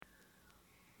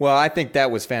Well, I think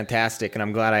that was fantastic, and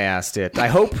I'm glad I asked it. I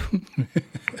hope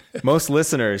most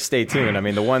listeners stay tuned. I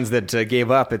mean, the ones that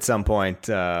gave up at some point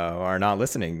are not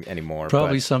listening anymore.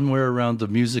 Probably somewhere around the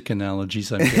music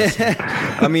analogies, I'm guessing.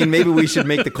 I mean, maybe we should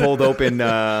make the cold open.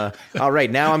 All right,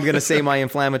 now I'm going to say my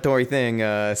inflammatory thing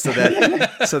so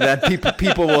that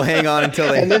people will hang on until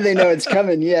they... And then they know it's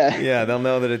coming, yeah. Yeah, they'll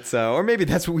know that it's... or maybe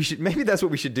that's what we should... Maybe that's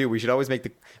what we should do. We should always make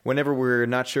the... Whenever we're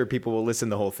not sure people will listen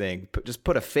the whole thing, just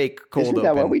put a fake cold open. Isn't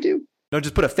that what we do? No,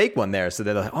 just put a fake one there so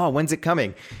they're like, oh, when's it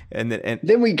coming? And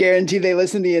then we guarantee they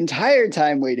listen the entire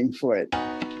time waiting for it.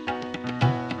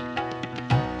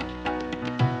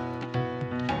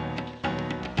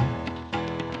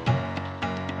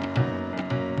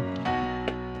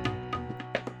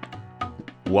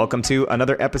 Welcome to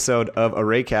another episode of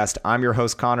ArrayCast. I'm your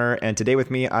host, Connor, and today with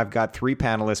me, I've got three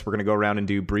panelists. We're going to go around and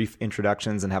do brief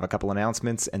introductions and have a couple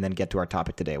announcements, and then get to our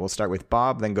topic today. We'll start with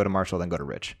Bob, then go to Marshall, then go to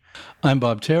Rich. I'm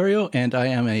Bob Terrio, and I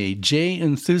am a J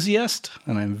enthusiast,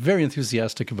 and I'm very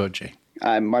enthusiastic about J.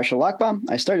 I'm Marshall Lockbaum.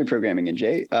 I started programming in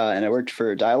J, and I worked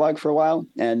for Dialog for a while,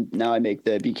 and now I make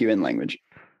the BQN language.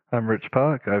 I'm Rich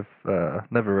Park. I've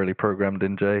never really programmed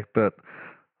in J, but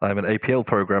I'm an APL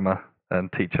programmer and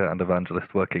teacher and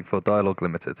evangelist working for Dialog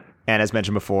Limited. And as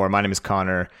mentioned before, my name is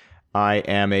Connor. I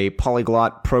am a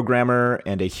polyglot programmer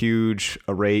and a huge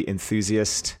array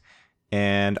enthusiast,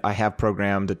 and I have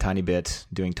programmed a tiny bit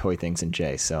doing toy things in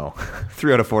J, so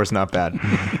 3 out of 4 is not bad.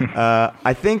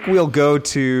 I think we'll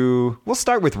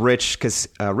start with Rich, because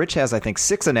Rich has, I think,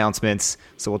 6 announcements,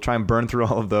 so we'll try and burn through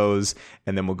all of those,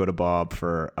 and then we'll go to Bob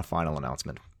for a final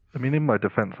announcement. I mean, in my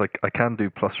defense, I can do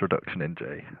plus reduction in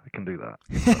J. I can do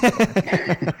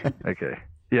that. Okay.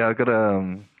 Yeah, I got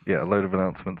a load of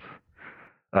announcements,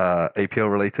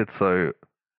 APL related. So,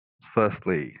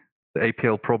 firstly, the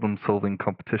APL Problem Solving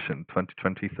Competition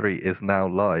 2023 is now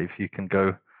live. You can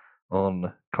go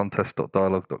on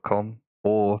contest.dialog.com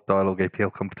or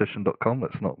dialogAPLcompetition.com.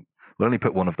 We'll only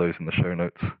put one of those in the show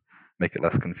notes, make it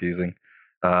less confusing.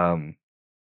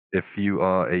 If you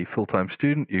are a full-time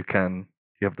student, you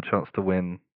have the chance to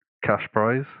win cash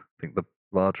prize. I think the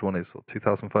large one is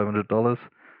 $2,500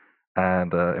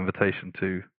 and invitation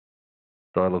to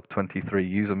Dialog 23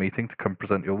 user meeting to come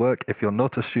present your work. If you're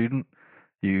not a student,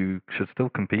 you should still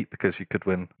compete because you could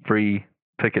win free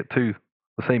ticket to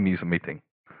the same user meeting.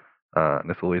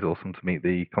 And it's always awesome to meet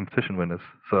the competition winners.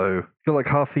 So you've got like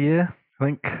half a year, I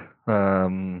think.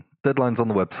 Deadline's on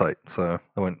the website, so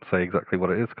I won't say exactly what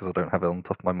it is because I don't have it on the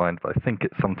top of my mind, but I think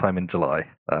it's sometime in July.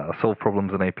 Solve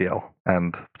problems in APL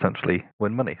and potentially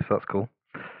win money, so that's cool.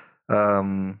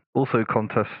 Also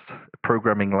contest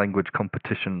programming language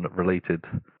competition related.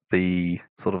 The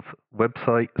sort of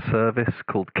website service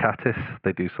called Catis,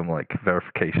 they do some like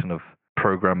verification of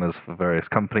programmers for various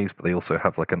companies, but they also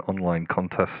have like an online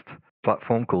contest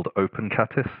platform called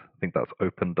OpenCatis. I think that's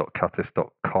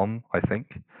open.catis.com, I think.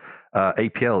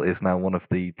 APL is now one of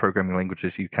the programming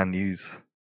languages you can use,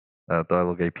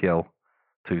 Dialog APL,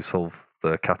 to solve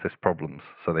the Catis problems.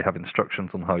 So they have instructions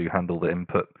on how you handle the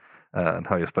input and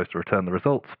how you're supposed to return the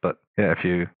results. But yeah, if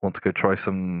you want to go try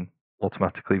some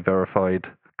automatically verified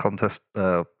contest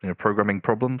programming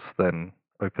problems, then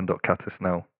open.catis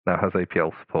now has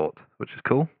APL support, which is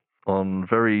cool. On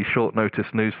very short notice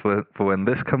news for when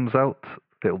this comes out,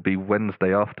 it'll be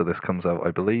Wednesday after this comes out,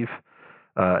 I believe.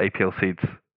 APL Seeds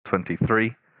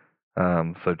 23,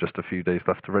 so just a few days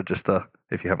left to register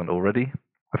if you haven't already.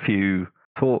 A few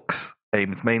talks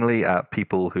aimed mainly at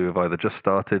people who have either just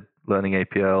started learning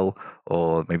APL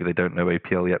or maybe they don't know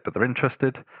APL yet but they're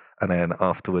interested, and then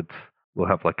afterwards we'll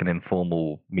have like an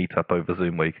informal meetup over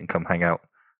Zoom where you can come hang out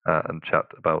and chat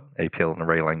about APL and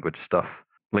array language stuff.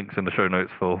 Links in the show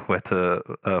notes for where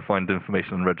to find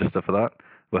information and register for that.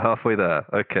 We're halfway there.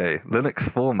 Okay, Linux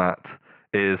format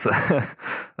is,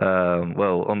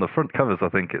 on the front covers, I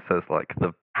think it says like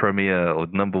the premier or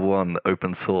number one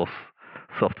open source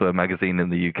software magazine in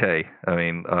the UK. I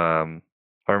mean, I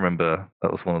remember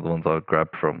that was one of the ones I would grab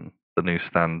from the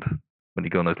newsstand. When you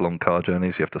go on those long car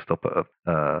journeys, you have to stop at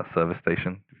a service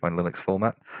station to find Linux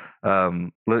format.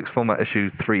 Linux format issue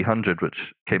 300, which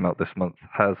came out this month,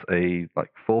 has a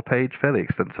 4-page, fairly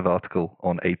extensive article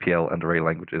on APL and array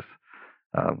languages.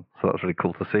 So that's really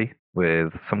cool to see,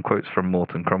 with some quotes from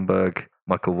Morten Kronberg,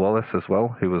 Michael Wallace as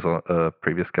well, who was a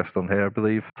previous guest on here, I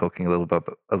believe, talking a little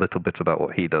bit about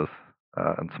what he does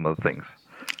and some other things.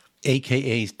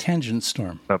 AKA Tangent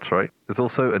Storm. That's right. There's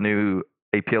also a new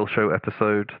APL show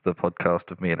episode, the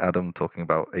podcast of me and Adam talking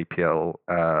about APL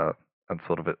and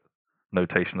sort of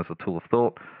notation as a tool of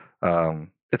thought.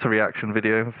 It's a reaction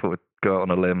video. I thought we'd go out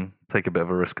on a limb, take a bit of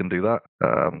a risk and do that.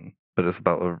 But it's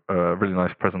about a really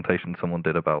nice presentation someone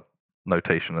did about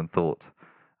notation and thought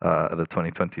at the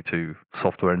 2022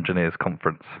 Software Engineers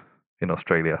Conference in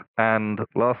Australia. And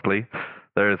lastly,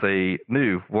 there is a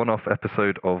new one-off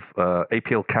episode of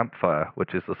APL Campfire,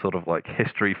 which is a sort of like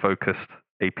history-focused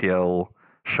APL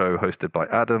show hosted by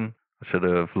Adam. I should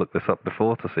have looked this up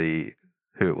before to see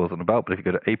who it wasn't about, but if you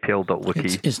go to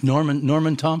apl.wiki... It's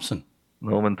Norman Thompson.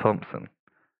 Norman Thompson.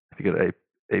 If you go to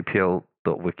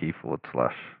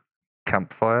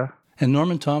apl.wiki/campfire. And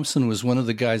Norman Thompson was one of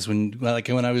the guys when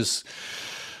I was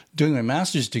doing my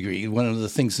master's degree, one of the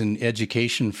things in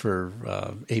education for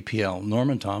APL,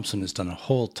 Norman Thompson has done a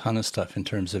whole ton of stuff in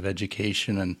terms of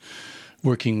education and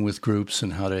working with groups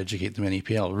and how to educate them in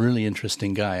APL. Really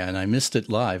interesting guy, and I missed it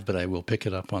live, but I will pick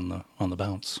it up on the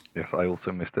bounce. Yes, I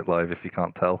also missed it live, if you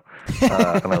can't tell, and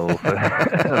I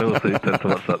also intend to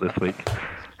watch that this week.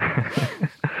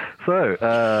 So,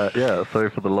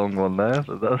 sorry for the long one there.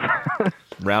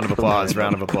 Round of applause.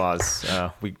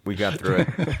 We got through it.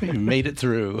 You made it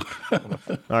through. All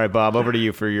right, Bob, over to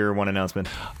you for your one announcement.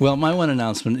 Well, my one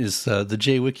announcement is the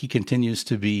JWiki continues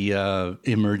to be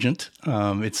emergent.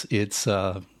 It's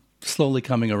slowly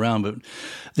coming around, but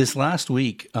this last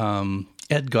week,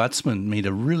 Ed Gottsman made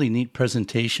a really neat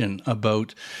presentation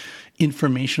about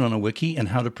information on a wiki and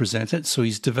how to present it. So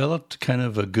he's developed kind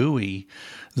of a GUI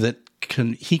that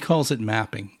he calls it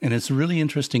mapping, and it's a really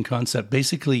interesting concept.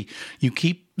 Basically, you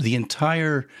keep the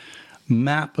entire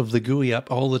map of the GUI up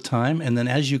all the time, and then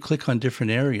as you click on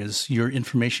different areas, your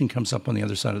information comes up on the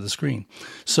other side of the screen.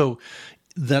 So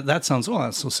that sounds,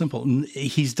 that's so simple.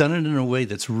 He's done it in a way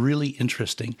that's really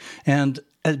interesting, and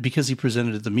because he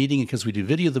presented at the meeting and because we do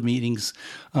video of the meetings,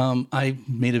 I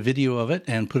made a video of it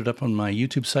and put it up on my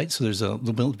YouTube site. So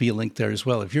there'll be a link there as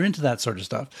well. If you're into that sort of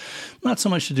stuff, not so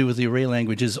much to do with the array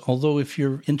languages, although if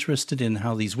you're interested in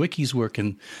how these wikis work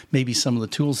and maybe some of the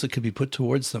tools that could be put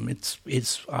towards them,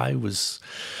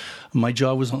 my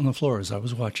jaw was on the floor as I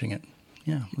was watching it.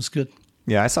 Yeah, it was good.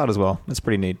 Yeah, I saw it as well. It's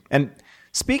pretty neat. And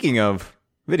speaking of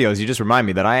videos, you just remind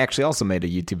me that I actually also made a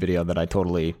YouTube video that it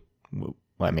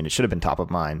should have been top of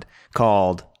mind,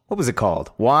 what was it called?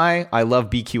 Why I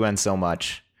Love BQN So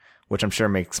Much, which I'm sure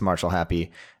makes Marshall happy.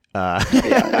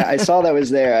 Yeah, I saw that was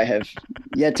there. I have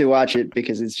yet to watch it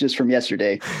because it's just from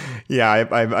yesterday. Yeah,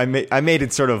 I made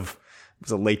it sort of, it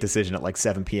was a late decision at like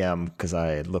 7 p.m. because I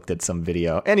had looked at some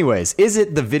video. Anyways, is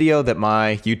it the video that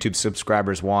my YouTube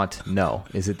subscribers want? No.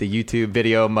 Is it the YouTube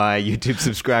video my YouTube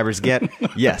subscribers get?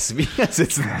 Yes, because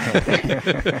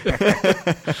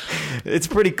it's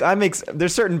pretty.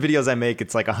 There's certain videos I make.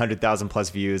 It's like 100,000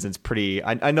 plus views. And it's pretty.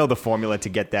 I know the formula to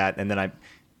get that, and then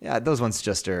those ones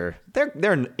just are.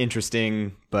 They're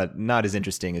interesting, but not as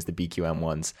interesting as the BQM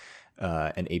ones.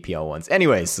 And APL ones.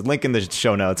 Anyways, link in the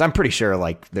show notes. I'm pretty sure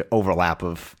like the overlap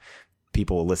of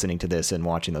people listening to this and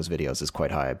watching those videos is quite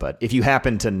high. But if you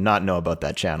happen to not know about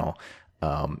that channel,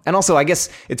 and also I guess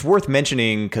it's worth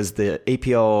mentioning because the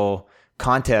APL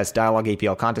contest, Dialog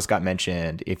APL contest got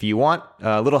mentioned. If you want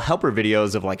little helper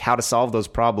videos of like how to solve those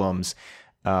problems,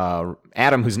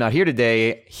 Adam, who's not here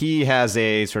today, he has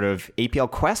a sort of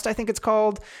APL Quest, I think it's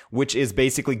called, which is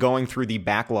basically going through the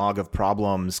backlog of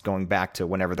problems going back to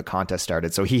whenever the contest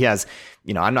started. So he has,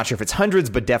 I'm not sure if it's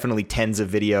hundreds, but definitely tens of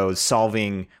videos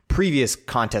solving previous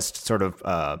contest sort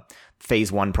of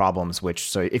phase one problems,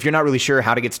 so if you're not really sure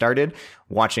how to get started,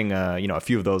 watching a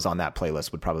few of those on that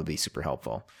playlist would probably be super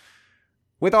helpful.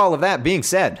 With all of that being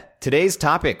said, today's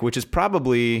topic, which is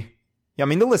probably...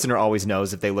 the listener always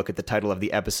knows if they look at the title of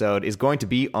the episode, is going to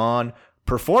be on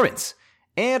performance.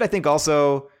 And I think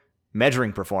also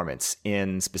measuring performance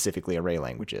in specifically array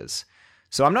languages.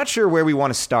 So I'm not sure where we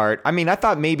want to start. I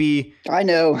thought maybe... I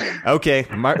know. Okay.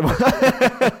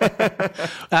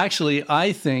 Actually,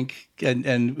 I think,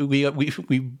 and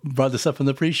we brought this up in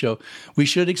the pre-show, we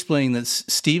should explain that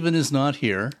Stephen is not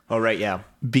here. Oh, right, yeah.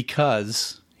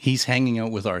 Because he's hanging out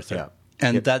with Arthur. Yeah.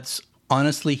 And that's...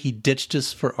 Honestly, he ditched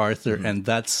us for Arthur, and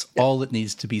that's all that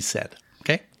needs to be said.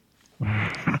 Okay?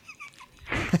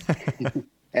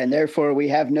 And therefore, we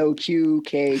have no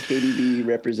QKKDB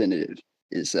representative.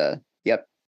 Yep.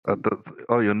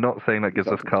 You're not saying that gives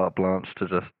us carte blanche to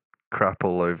just crap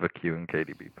all over Q and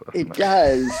KDB? It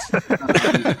does.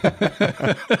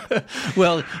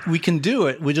 Well, we can do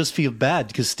it. We just feel bad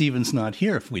because Stephen's not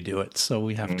here if we do it. So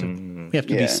we have to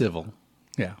be civil.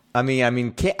 Yeah.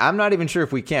 I'm not even sure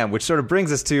if we can, which sort of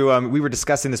brings us to, we were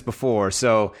discussing this before.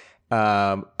 So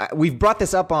we've brought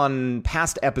this up on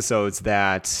past episodes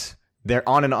that their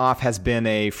on and off has been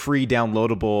a free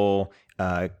downloadable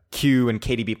Q and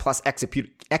KDB plus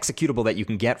executable that you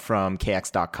can get from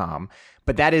kx.com.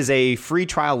 But that is a free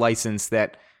trial license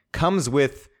that comes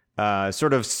with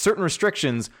sort of certain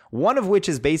restrictions, one of which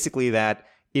is basically that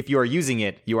if you are using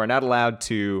it, you are not allowed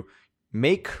to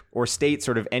make or state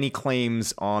sort of any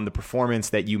claims on the performance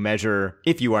that you measure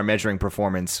if you are measuring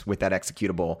performance with that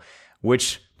executable,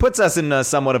 which puts us in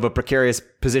somewhat of a precarious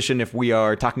position if we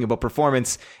are talking about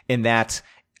performance, in that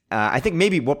I think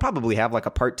maybe we'll probably have like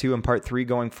a part 2 and part 3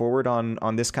 going forward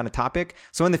on this kind of topic.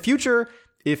 So in the future,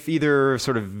 if either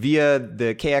sort of via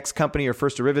the KX company or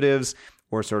First Derivatives,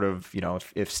 or sort of,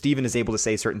 if Steven is able to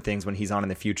say certain things when he's on in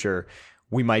the future,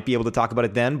 we might be able to talk about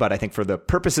it then. But I think for the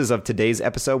purposes of today's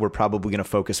episode, we're probably going to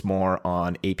focus more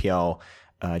on APL,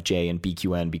 J, and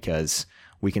BQN, because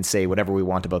we can say whatever we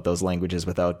want about those languages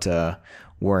without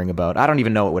worrying about. I don't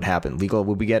even know what would happen. Legal?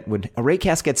 Would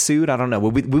Arraycast get sued? I don't know.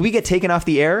 Would we get taken off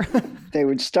the air? They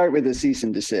would start with a cease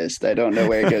and desist. I don't know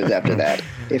where it goes after that,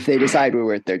 if they decide we're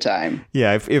worth their time.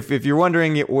 Yeah, if you're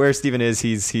wondering where Steven is,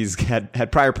 he's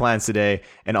had prior plans today,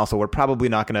 and also we're probably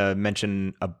not going to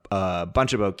mention a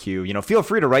bunch about Q. Feel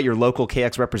free to write your local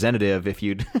KX representative if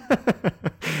you'd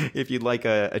if you'd like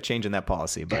a change in that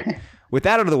policy. But with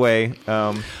that out of the way,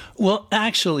 well,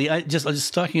 actually, I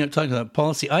was talking about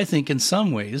policy. I think in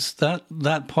some ways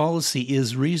that policy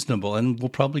is reasonable, and we'll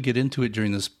probably get into it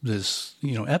during this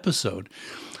episode.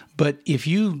 But if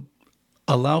you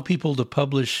allow people to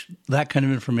publish that kind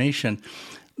of information,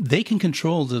 they can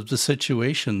control the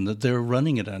situation that they're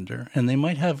running it under, and they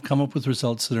might have come up with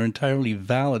results that are entirely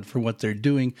valid for what they're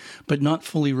doing, but not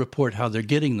fully report how they're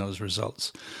getting those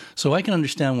results. So I can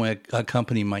understand why a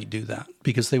company might do that,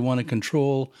 because they want to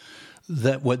control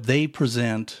that what they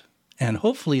present and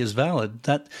hopefully is valid.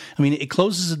 It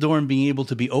closes the door in being able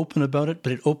to be open about it,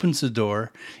 but it opens the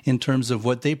door in terms of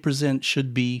what they present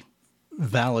should be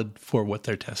valid for what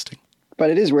they're testing.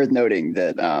 But it is worth noting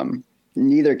that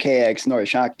neither KX nor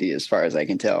Shakti, as far as I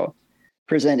can tell,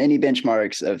 present any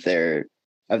benchmarks of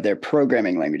their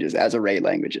programming languages as array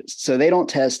languages. So they don't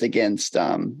test against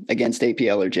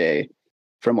APL or J,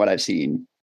 from what I've seen.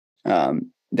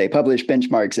 They publish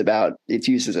benchmarks about its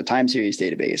use as a time series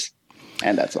database,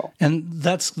 and that's all. And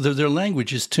that's their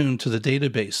language is tuned to the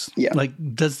database. Yeah. Like,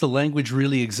 does the language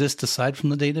really exist aside from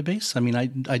the database?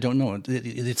 I don't know.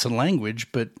 It's a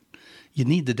language, but you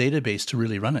need the database to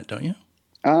really run it, don't you?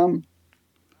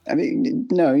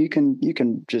 No, you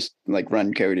can just like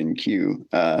run code in Q.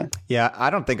 Yeah, I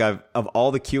don't think of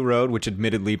all the Q code, which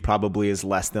admittedly probably is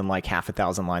less than like half a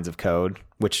thousand lines of code,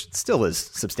 which still is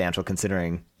substantial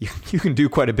considering you can do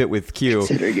quite a bit with Q.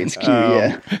 Considering it's Q,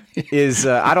 yeah.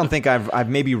 I don't think I've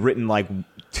maybe written like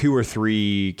 2 or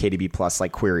 3 KDB plus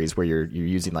like queries where you're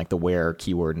using like the where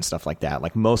keyword and stuff like that.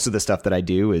 Like most of the stuff that I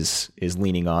do is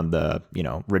leaning on the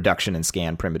reduction and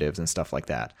scan primitives and stuff like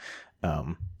that.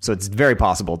 So it's very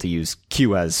possible to use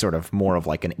Q as sort of more of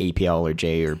like an APL or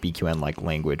J or BQN like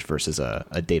language versus a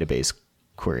database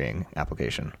querying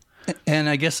application. And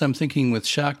I guess I'm thinking with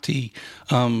Shakti,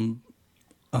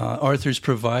 Arthur's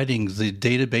providing the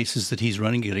databases that he's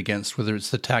running it against, whether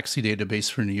it's the taxi database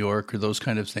for New York or those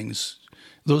kind of things.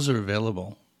 Those are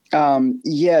available.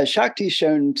 Yeah, Shakti's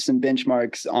shown some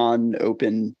benchmarks on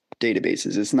open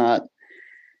databases. It's not,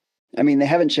 they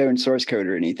haven't shown source code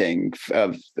or anything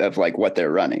of like what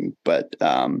they're running, but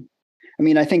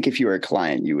I think if you were a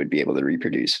client, you would be able to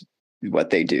reproduce what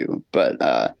they do, but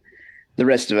the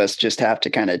rest of us just have to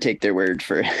kind of take their word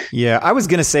for. Yeah, I was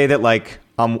gonna say that like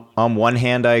on one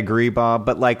hand I agree, Bob,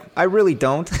 but like I really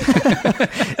don't.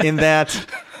 In that,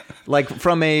 like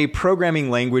from a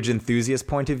programming language enthusiast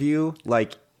point of view,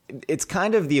 like it's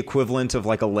kind of the equivalent of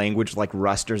like a language like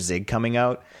Rust or Zig coming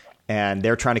out, and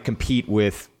they're trying to compete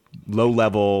with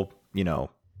low-level,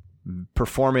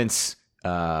 performance,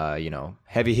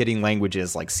 heavy-hitting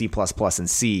languages like C++ and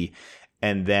C,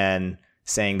 and then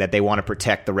saying that they want to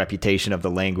protect the reputation of the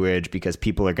language because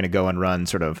people are going to go and run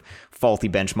sort of faulty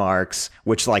benchmarks,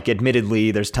 which, like,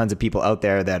 admittedly, there's tons of people out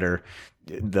there that are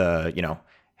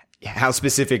how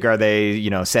specific are they,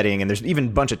 setting? And there's even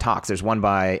a bunch of talks. There's one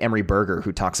by Emery Berger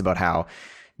who talks about how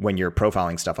when you're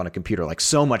profiling stuff on a computer, like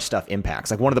so much stuff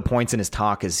impacts. Like one of the points in his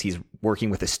talk is he's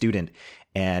working with a student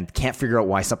and can't figure out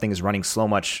why something is running so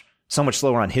much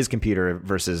slower on his computer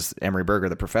versus Emery Berger,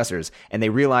 the professor's. And they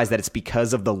realize that it's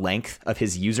because of the length of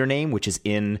his username, which is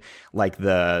in like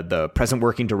the present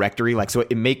working directory. Like, so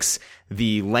it makes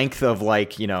the length of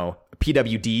like,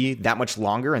 PWD that much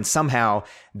longer. And somehow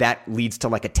that leads to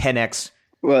like a 10x.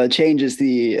 Well, it changes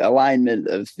the alignment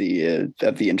of the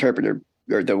interpreter,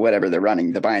 or the whatever they're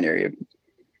running, the binary,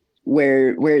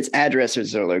 where its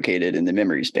addresses are located in the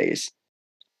memory space.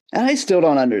 And I still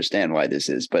don't understand why this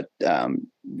is, but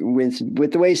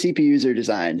with the way CPUs are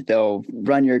designed, they'll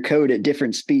run your code at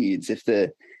different speeds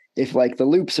if like the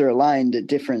loops are aligned at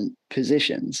different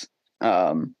positions.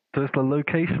 So it's the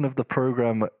location of the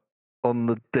program on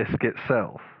the disk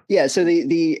itself. Yeah, so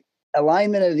the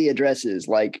alignment of the addresses,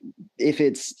 like if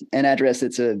it's an address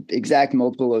that's a exact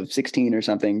multiple of 16 or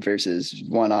something versus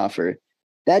one offer,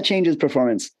 that changes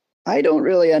performance. I don't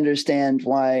really understand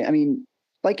why. I mean,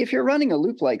 like if you're running a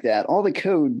loop like that, all the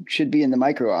code should be in the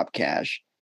micro-op cache.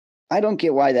 I don't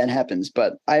get why that happens,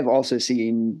 but I've also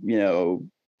seen,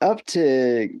 up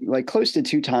to like close to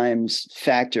 2 times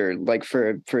factor, like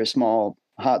for a small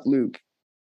hot loop,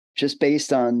 just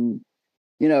based on,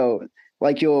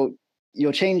 like you'll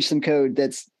change some code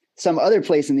that's some other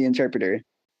place in the interpreter,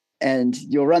 and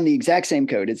you'll run the exact same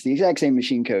code. It's the exact same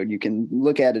machine code. You can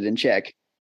look at it and check,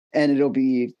 and it'll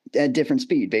be at different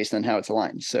speed based on how it's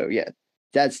aligned. So yeah,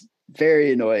 that's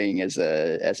very annoying as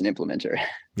an implementer.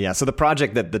 Yeah. So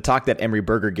the talk that Emery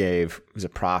Berger gave, was a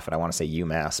prof at, I want to say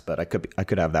UMass, but I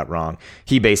could have that wrong.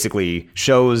 He basically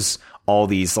shows all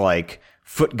these like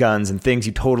foot guns and things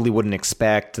you totally wouldn't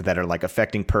expect that are like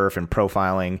affecting perf and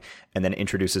profiling, and then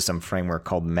introduces some framework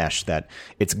called Mesh that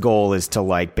its goal is to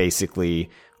like basically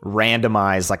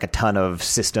randomize like a ton of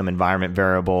system environment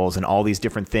variables and all these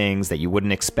different things that you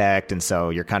wouldn't expect. And so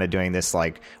you're kind of doing this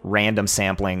like random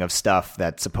sampling of stuff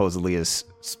that supposedly is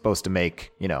supposed to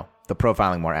make, the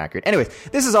profiling more accurate. Anyways,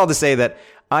 this is all to say that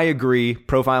I agree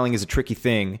profiling is a tricky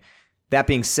thing. That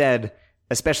being said,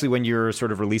 especially when you're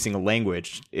sort of releasing a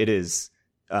language, it is,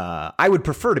 I would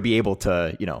prefer to be able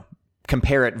to,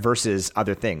 compare it versus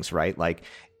other things, right? Like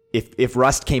if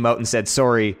Rust came out and said,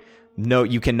 sorry, no,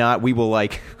 you cannot, we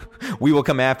will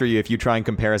come after you if you try and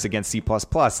compare us against C++,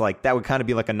 like that would kind of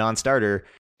be like a non-starter.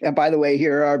 And by the way,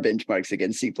 here are benchmarks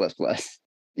against C++.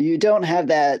 You don't have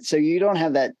that. So you don't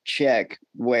have that check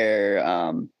where,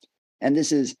 and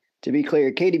this is, to be clear,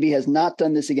 KDB has not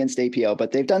done this against APL,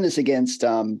 but they've done this against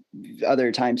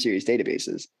other time series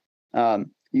databases.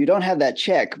 You don't have that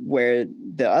check where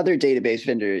the other database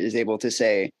vendor is able to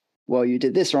say, well, you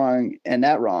did this wrong and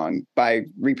that wrong by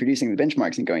reproducing the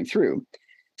benchmarks and going through.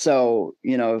 So,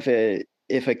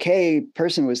 if a K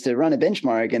person was to run a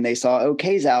benchmark and they saw, oh,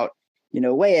 K's out,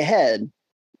 way ahead,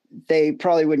 they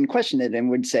probably wouldn't question it and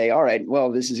would say, all right,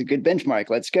 well, this is a good benchmark,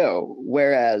 let's go.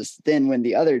 Whereas then when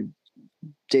the other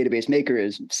database maker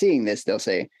is seeing this, they'll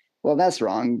say, well, that's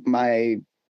wrong. My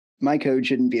code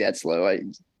shouldn't be that slow.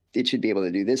 It should be able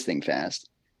to do this thing fast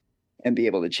and be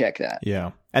able to check that.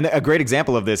 Yeah. And a great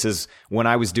example of this is when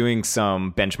I was doing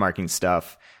some benchmarking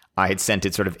stuff, I had sent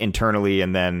it sort of internally,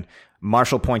 and then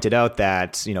Marshall pointed out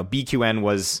that,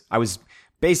 BQN I was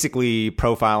basically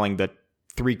profiling the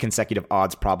 3 consecutive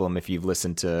odds problem, if you've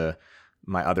listened to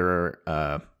my other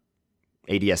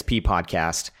ADSP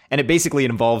podcast. And it basically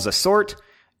involves a sort,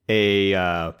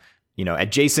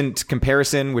 adjacent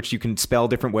comparison, which you can spell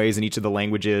different ways in each of the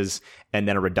languages, and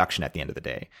then a reduction at the end of the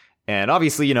day. And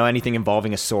obviously, anything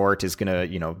involving a sort is going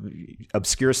to,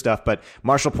 obscure stuff. But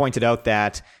Marshall pointed out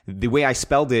that the way I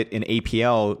spelled it in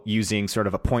APL using sort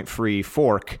of a point-free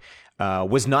fork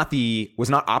was not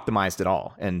optimized at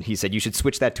all. And he said, you should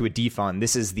switch that to a defun.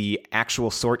 This is the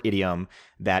actual sort idiom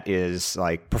that is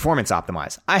like performance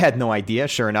optimized. I had no idea.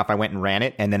 Sure enough, I went and ran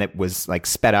it, and then it was like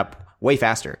sped up way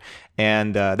faster.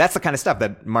 And that's the kind of stuff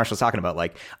that Marshall's talking about.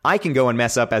 Like I can go and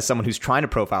mess up as someone who's trying to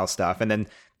profile stuff and then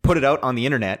put it out on the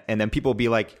internet, and then people will be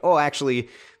like, oh, actually,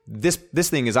 this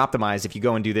thing is optimized. If you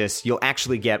go and do this, you'll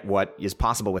actually get what is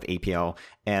possible with APL.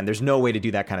 And there's no way to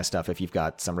do that kind of stuff if you've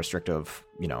got some restrictive,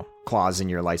 clause in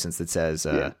your license that says...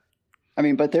 Yeah. I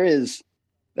mean, but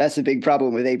that's a big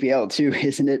problem with APL too,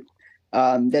 isn't it?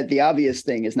 That the obvious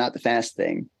thing is not the fast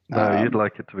thing. No, you'd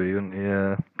like it to be, wouldn't you?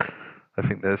 Yeah. I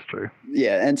think that's true.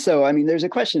 Yeah, and so I mean, there's a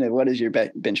question of what is your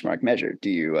benchmark measure? Do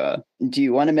you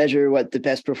want to measure what the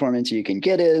best performance you can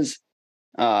get is,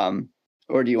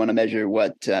 or do you want to measure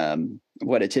what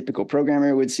a typical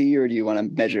programmer would see, or do you want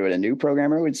to measure what a new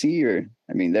programmer would see? Or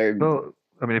I mean,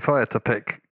 if I had to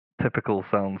pick, typical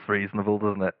sounds reasonable,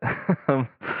 doesn't it?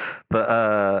 But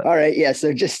all right, yeah.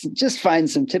 So just find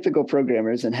some typical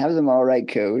programmers and have them all write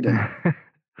code. And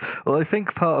well, I think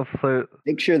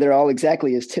make sure they're all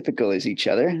exactly as typical as each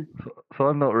other. So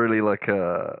I'm not really like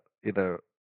a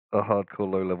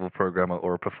hardcore low-level programmer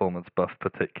or a performance buff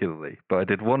particularly, but I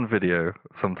did one video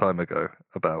some time ago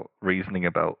about reasoning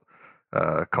about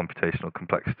computational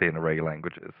complexity in array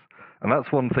languages, and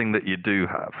that's one thing that you do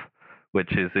have,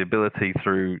 which is the ability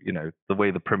through the way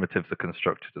the primitives are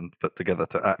constructed and put together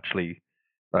to actually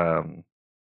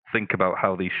think about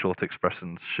how these short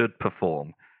expressions should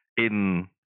perform in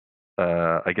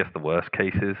I guess the worst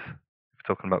cases, if you're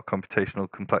talking about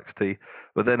computational complexity.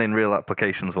 But then in real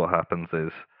applications, what happens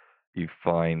is you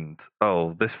find,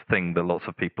 this thing that lots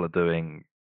of people are doing,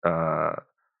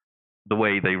 the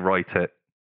way they write it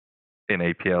in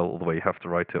APL the way you have to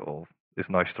write it, or it's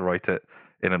nice to write it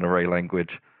in an array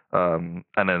language, and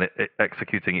then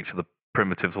executing each of the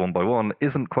primitives one by one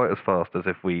isn't quite as fast as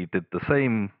if we did the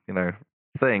same,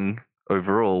 thing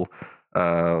overall.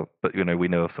 But we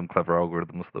know of some clever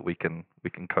algorithms that we can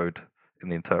code in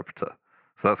the interpreter.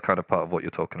 So that's kind of part of what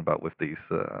you're talking about with these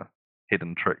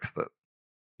hidden tricks that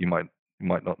you might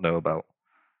not know about.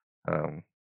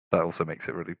 That also makes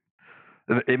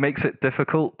it makes it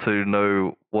difficult to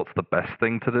know what's the best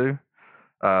thing to do.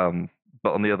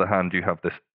 But on the other hand, you have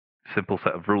this simple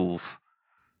set of rules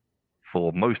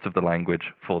for most of the language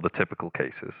for the typical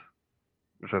cases,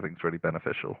 which I think is really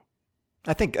beneficial.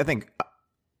 I think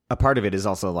a part of it is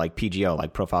also like PGO,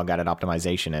 like profile guided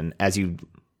optimization. And as you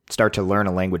start to learn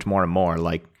a language more and more,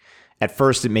 like at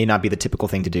first it may not be the typical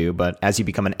thing to do, but as you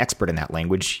become an expert in that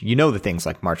language, the things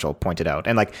like Marshall pointed out.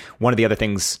 And like one of the other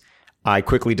things I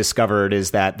quickly discovered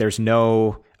is that there's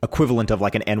no equivalent of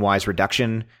like an n-wise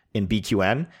reduction in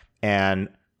BQN. And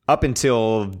up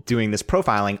until doing this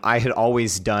profiling, I had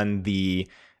always done the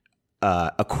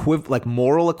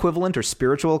moral equivalent or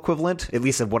spiritual equivalent, at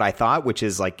least of what I thought, which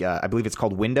is like, I believe it's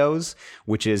called Windows,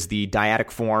 which is the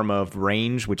dyadic form of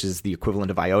range, which is the equivalent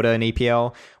of iota in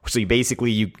APL. So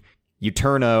you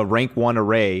turn a rank 1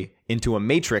 array into a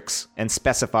matrix and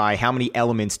specify how many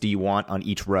elements do you want on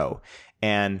each row.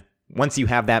 And once you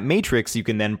have that matrix, you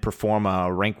can then perform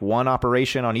a rank 1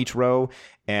 operation on each row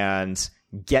and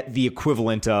get the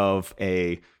equivalent of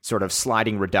a sort of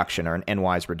sliding reduction or an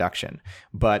n-wise reduction.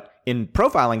 But in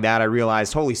profiling that, I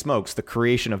realized, holy smokes, the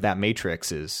creation of that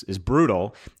matrix is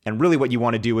brutal. And really what you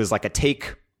want to do is like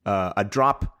a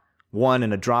drop 1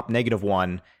 and a drop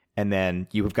 -1, and then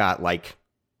you've got like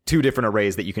 2 different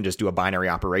arrays that you can just do a binary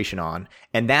operation on.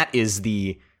 And that is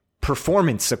the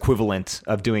performance equivalent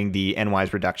of doing the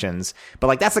n-wise reductions. But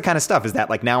like that's the kind of stuff is that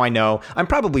like now I know I'm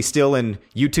probably still in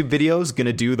YouTube videos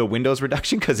gonna do the Windows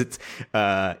reduction because it's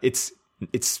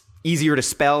easier to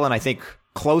spell and I think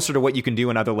closer to what you can do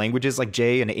in other languages like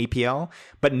J and APL.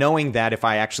 But knowing that if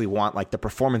I actually want like the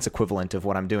performance equivalent of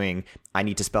what I'm doing, I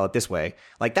need to spell it this way.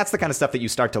 Like that's the kind of stuff that you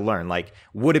start to learn. Like,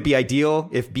 would it be ideal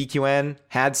if BQN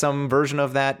had some version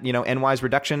of that, n-wise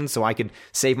reduction so I could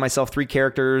save myself 3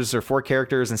 characters or 4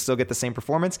 characters and still get the same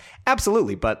performance?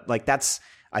 Absolutely. But like that's,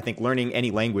 I think learning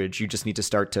any language, you just need to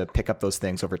start to pick up those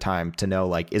things over time to know,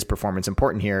 like, is performance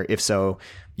important here? If so,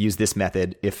 use this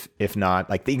method. If not,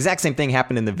 like the exact same thing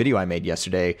happened in the video I made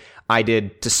yesterday. I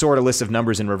did to sort a list of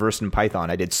numbers in reverse in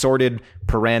Python. I did sorted,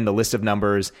 paren, the list of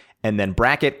numbers, and then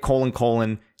bracket, colon,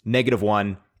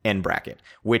 -1, end bracket,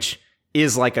 which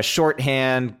is like a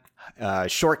shorthand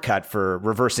shortcut for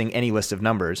reversing any list of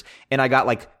numbers. And I got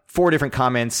like 4 different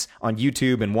comments on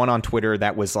YouTube and one on Twitter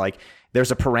that was like,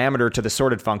 there's a parameter to the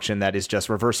sorted function that is just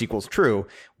reverse equals true,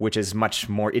 which is much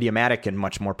more idiomatic and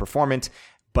much more performant.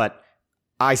 But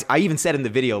I even said in the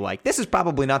video, like, this is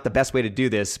probably not the best way to do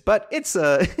this, but it's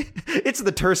it's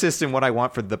the tersest in what I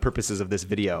want for the purposes of this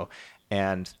video.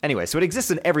 And anyway, so it exists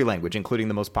in every language, including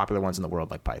the most popular ones in the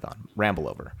world, like Python. Ramble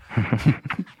over.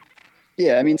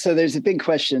 Yeah, I mean, so there's a big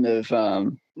question of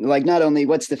like not only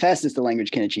what's the fastest the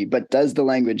language can achieve, but does the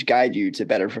language guide you to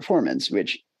better performance,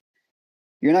 which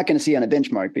you're not going to see on a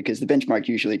benchmark because the benchmark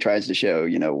usually tries to show,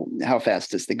 how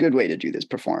fast does the good way to do this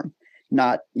perform,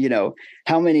 not,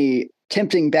 how many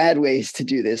tempting bad ways to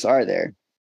do this are there.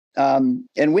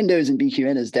 And Windows and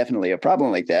BQN is definitely a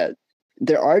problem like that.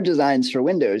 There are designs for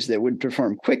Windows that would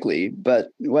perform quickly, but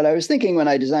what I was thinking when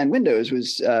I designed Windows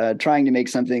was trying to make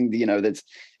something, that's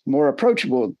more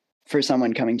approachable for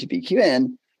someone coming to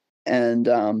BQN. And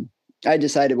I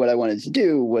decided what I wanted to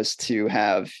do was to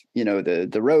have,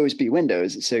 the rows be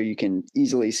windows. So you can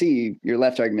easily see your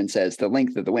left argument says the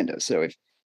length of the window. So if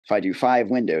I do 5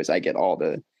 windows, I get all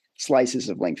the slices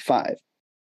of length 5.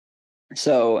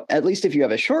 So at least if you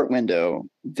have a short window,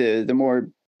 the more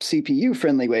CPU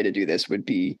friendly way to do this would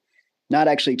be not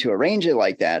actually to arrange it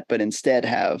like that, but instead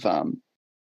have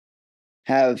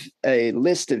a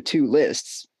list of 2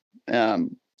 lists,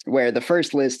 where the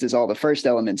first list is all the first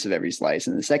elements of every slice,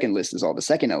 and the second list is all the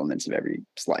second elements of every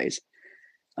slice.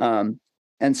 And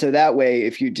so that way,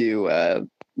 if you do a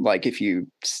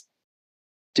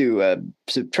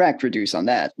subtract reduce on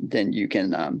that, then you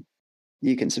can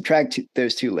subtract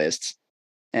those 2 lists,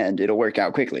 and it'll work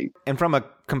out quickly. And from a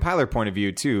compiler point of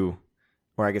view too,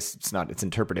 or I guess it's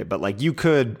interpreted, but like you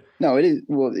could. No, it is.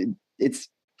 Well, it's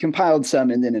compiled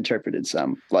some and then interpreted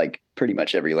some, like pretty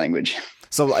much every language.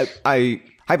 So I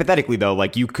hypothetically though,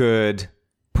 like you could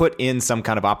put in some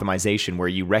kind of optimization where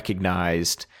you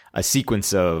recognized a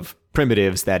sequence of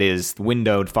primitives that is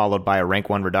windowed followed by a rank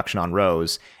 1 reduction on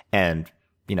rows, and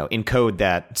encode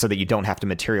that so that you don't have to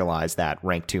materialize that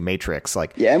rank 2 matrix.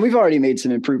 Like, yeah, and we've already made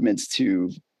some improvements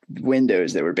to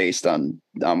windows that were based on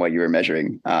what you were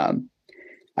measuring.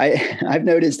 I've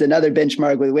noticed another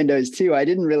benchmark with Windows too. I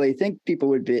didn't really think people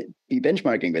would be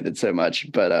benchmarking with it so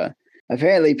much, but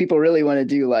apparently people really want to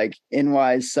do like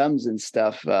NY sums and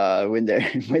stuff when they're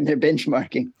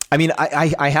benchmarking. I mean,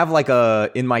 I have like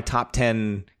in my top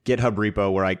 10 GitHub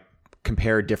repo where I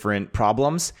compare different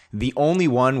problems. The only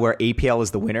one where APL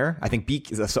is the winner, I think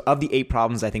so of the 8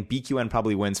 problems, I think BQN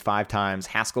probably wins 5 times,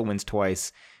 Haskell wins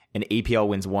twice, and APL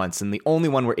wins once. And the only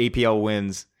one where APL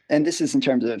wins. And this is in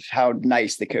terms of how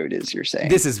nice the code is, you're saying?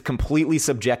 This is completely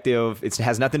subjective. It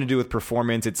has nothing to do with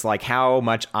performance. It's like how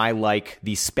much I like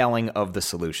the spelling of the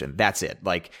solution. That's it.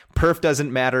 Like perf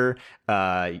doesn't matter.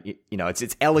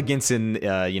 It's elegance and,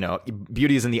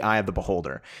 beauty is in the eye of the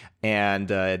beholder. And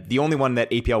the only one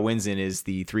that APL wins in is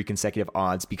the 3 consecutive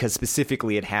odds, because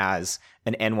specifically it has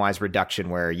an n-wise reduction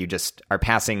where you just are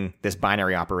passing this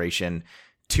binary operation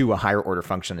to a higher order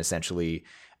function, essentially,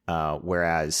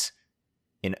 whereas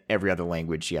in every other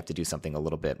language, you have to do something a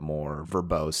little bit more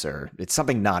verbose, or it's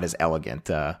something not as elegant.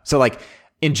 So like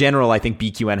in general, I think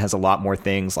BQN has a lot more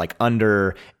things like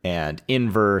under and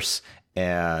inverse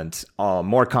and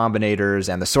more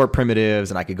combinators and the sort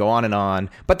primitives, and I could go on and on.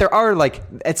 But there are like,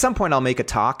 at some point I'll make a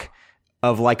talk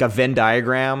of like a Venn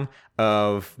diagram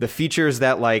of the features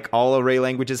that like all array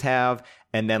languages have,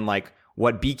 and then like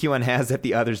what BQN has that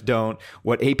the others don't,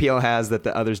 what APL has that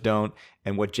the others don't,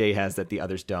 and what J has that the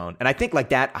others don't. And I think like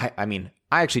that, I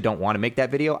actually don't want to make that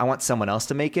video. I want someone else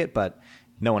to make it, but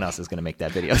no one else is going to make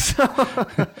that video. So.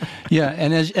 Yeah,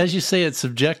 and as you say, it's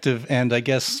subjective, and I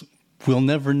guess we'll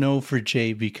never know for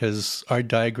J because our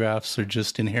digraphs are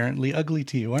just inherently ugly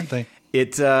to you, aren't they?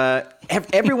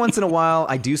 Every once in a while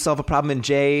I do solve a problem in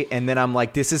J, and then I'm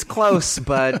like, this is close,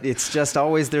 but it's just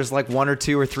always there's like 1 or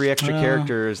 2 or 3 extra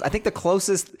characters. I think the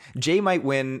closest J might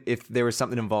win if there was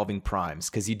something involving primes,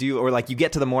 because you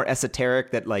get to the more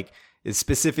esoteric that like is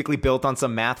specifically built on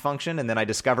some math function, and then I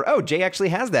discover, oh, J actually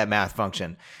has that math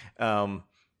function.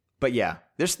 But yeah,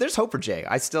 there's hope for J.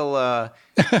 I still I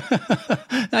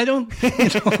don't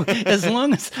as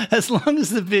long as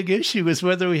the big issue is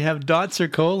whether we have dots or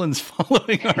colons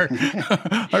following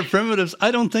our primitives,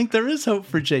 I don't think there is hope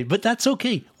for J. But that's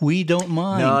okay. We don't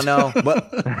mind. No.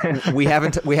 But we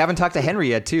haven't talked to Henry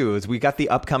yet too. Is we got the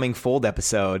upcoming fold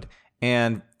episode,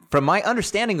 and from my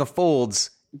understanding of folds.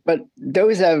 But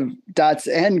those have dots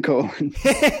and colons.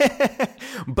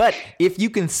 But if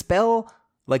you can spell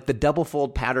like the double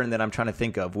fold pattern that I'm trying to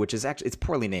think of, which is actually, it's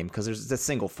poorly named because there's a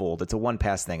single fold. It's a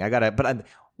 1-pass thing.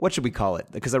 What should we call it?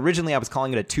 Because originally I was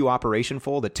calling it a 2-operation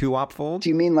fold, a 2-op fold. Do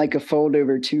you mean like a fold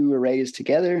over 2 arrays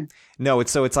together? No,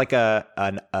 it's like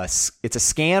it's a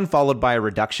scan followed by a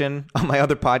reduction. On my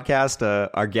other podcast,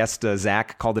 our guest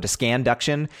Zach called it a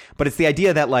scanduction, but it's the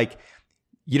idea that like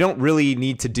you don't really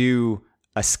need to do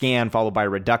a scan followed by a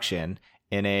reduction.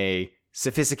 In a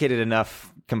sophisticated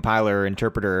enough compiler or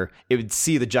interpreter, it would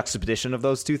see the juxtaposition of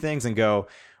those two things and go,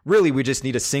 really, we just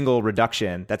need a single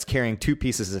reduction that's carrying 2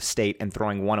 pieces of state and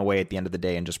throwing 1 away at the end of the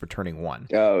day and just returning 1.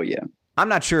 Oh, yeah. I'm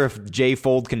not sure if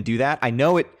JFold can do that. I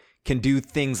know it can do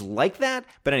things like that.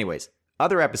 But anyways,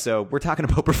 other episode, we're talking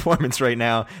about performance right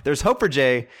now. There's hope for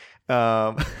J.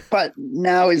 But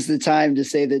now is the time to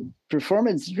say that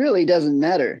performance really doesn't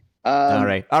matter. All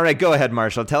right. Go ahead,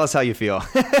 Marshall. Tell us how you feel.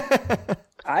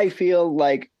 I feel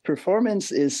like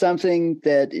performance is something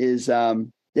that is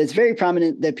that's very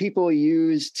prominent, that people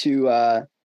use to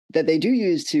that they do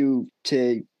use to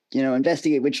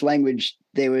investigate which language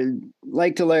they would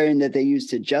like to learn, that they use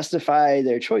to justify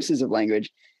their choices of language.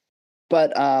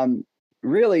 But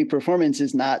really, performance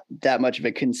is not that much of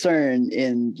a concern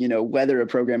in whether a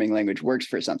programming language works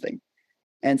for something.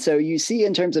 And so you see,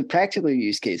 in terms of practical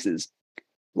use cases,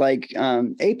 like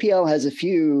APL has a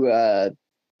few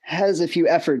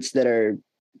efforts that are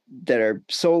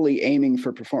solely aiming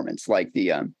for performance, like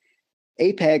the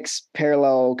Apex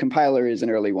parallel compiler is an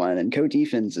early one, and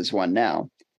codefns is one now.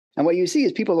 And what you see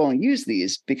is people don't use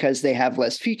these because they have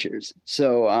less features.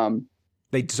 So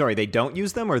they don't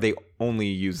use them, or they only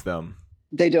use them?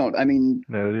 They don't. I mean,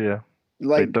 no, yeah,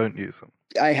 like, they don't use them.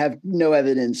 I have no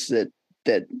evidence that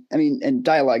and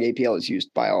Dialog APL is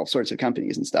used by all sorts of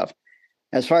companies and stuff.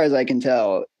 As far as I can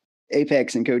tell,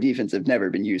 Apex and codefns have never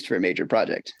been used for a major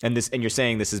project. And you're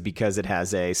saying this is because it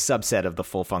has a subset of the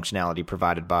full functionality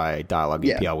provided by Dialog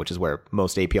APL, which is where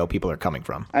most APL people are coming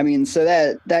from. I mean, so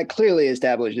that clearly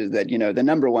establishes that, the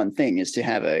number one thing is to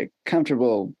have a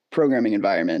comfortable programming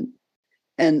environment.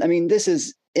 And I mean, this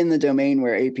is in the domain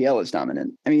where APL is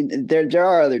dominant. I mean, there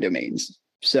are other domains.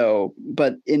 So,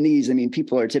 but in these, I mean,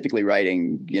 people are typically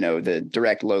writing, the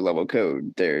direct low-level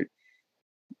code. They're,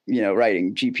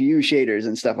 writing GPU shaders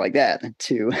and stuff like that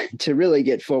to really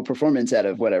get full performance out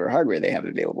of whatever hardware they have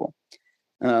available.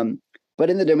 But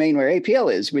in the domain where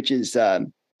APL is, which is I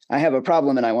have a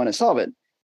problem and I want to solve it,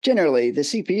 generally the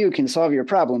CPU can solve your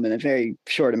problem in a very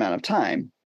short amount of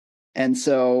time. And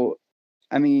so,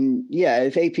 I mean, yeah,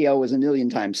 if APL was a million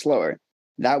times slower,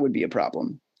 that would be a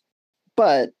problem.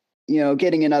 But,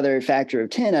 getting another factor of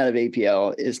 10 out of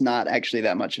APL is not actually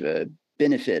that much of a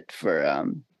benefit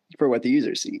for what the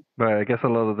users see. Right. I guess a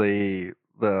lot of the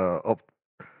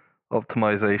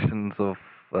optimizations of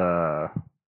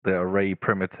the array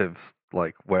primitives,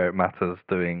 like where it matters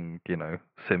doing,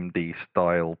 SIMD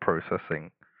style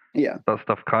processing. Yeah. That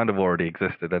stuff kind of already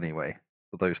existed anyway.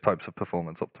 So those types of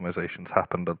performance optimizations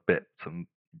happened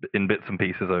in bits and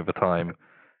pieces over time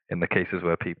in the cases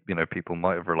where people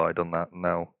might have relied on that.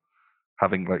 Now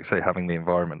having the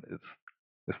environment is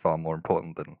far more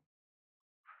important than,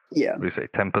 yeah. What do you say,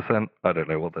 10%? I don't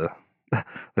know what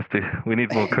let's do. We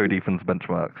need more Codefense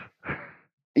benchmarks.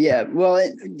 Yeah, well,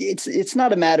 it's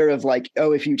not a matter of like,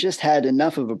 oh, if you just had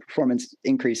enough of a performance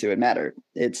increase, it would matter.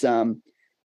 It's I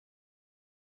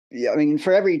mean,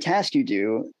 for every task you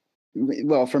do,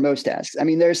 well, for most tasks, I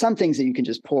mean, there are some things that you can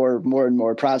just pour more and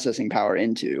more processing power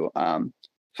into.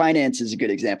 Finance is a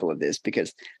good example of this,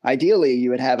 because ideally you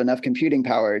would have enough computing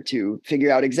power to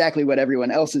figure out exactly what everyone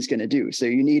else is going to do. So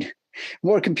you need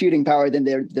more computing power than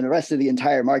the rest of the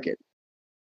entire market.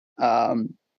 But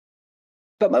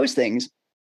most things,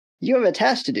 you have a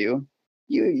task to do.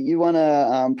 You want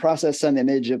to process some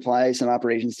image, apply some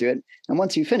operations to it, and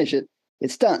once you finish it,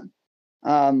 it's done.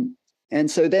 And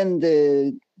so then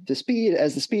the speed,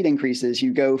 as the speed increases,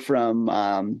 you go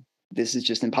from this is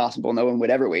just impossible, no one would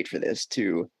ever wait for this,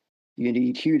 to you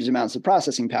need huge amounts of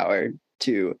processing power,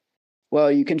 to,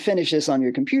 well, you can finish this on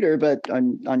your computer, but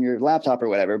on your laptop or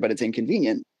whatever, but it's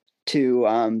inconvenient,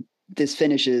 to this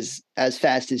finishes as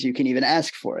fast as you can even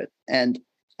ask for it. And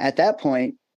at that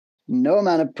point, no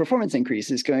amount of performance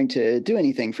increase is going to do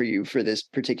anything for you for this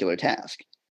particular task.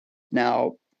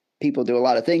 Now, people do a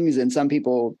lot of things, and some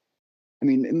people, I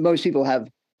mean, most people have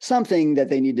something that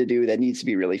they need to do that needs to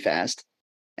be really fast.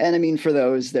 And I mean, for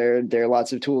those, there are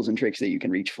lots of tools and tricks that you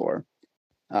can reach for.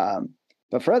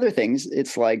 But for other things,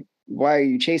 it's like, why are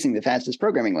you chasing the fastest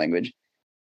programming language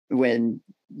when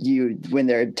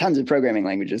there are tons of programming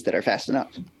languages that are fast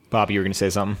enough? Bob, you were going to say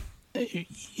something?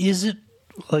 Is it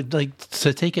like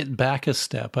to take it back a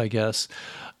step, I guess,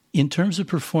 in terms of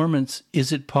performance,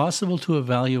 is it possible to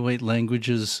evaluate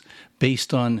languages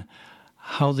based on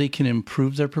how they can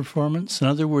improve their performance? In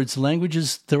other words,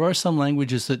 there are some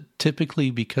languages that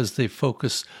typically, because they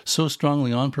focus so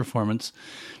strongly on performance,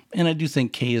 and I do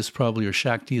think K is probably, or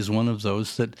Shakti is one of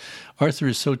those, that Arthur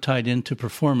is so tied into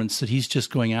performance that he's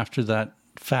just going after that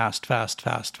fast.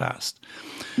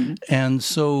 Mm-hmm. And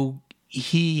so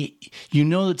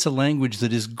it's a language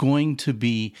that is going to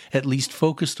be at least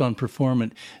focused on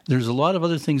performance. There's a lot of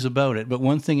other things about it, but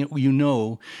one thing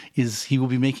is he will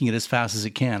be making it as fast as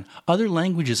it can. Other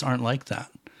languages aren't like that.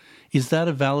 Is that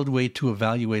a valid way to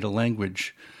evaluate a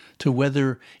language, to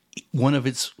whether one of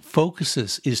its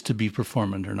focuses is to be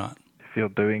performant or not? If you're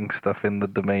doing stuff in the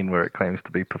domain where it claims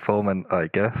to be performant, I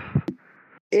guess.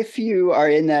 If you are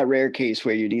in that rare case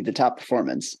where you need the top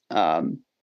performance,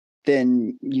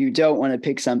 then you don't want to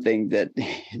pick something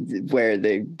where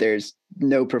there's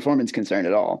no performance concern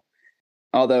at all.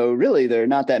 Although really there are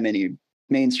not that many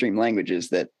mainstream languages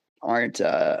that aren't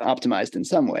optimized in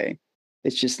some way.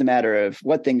 It's just a matter of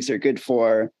what things are good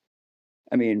for.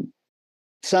 I mean,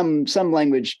 some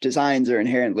language designs are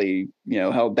inherently,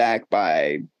 held back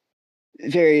by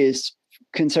various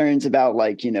concerns about,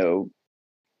 like,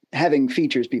 having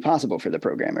features be possible for the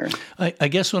programmer. I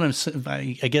guess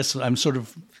I'm sort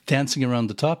of dancing around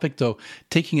the topic, though.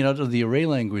 Taking it out of the array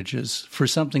languages, for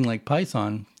something like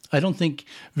Python, I don't think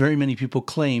very many people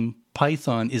claim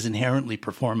Python is inherently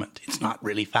performant. It's not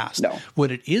really fast. No.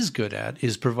 What it is good at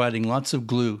is providing lots of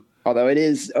glue. Although it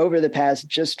is, over the past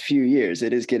just few years,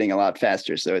 it is getting a lot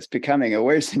faster. So it's becoming a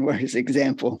worse and worse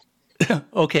example.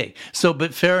 Okay.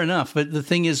 But fair enough. But the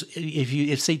thing is,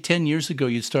 if say 10 years ago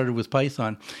you started with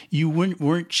Python, you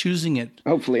weren't choosing it.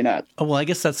 Hopefully not. Oh, well, I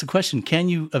guess that's the question. Can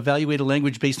you evaluate a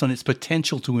language based on its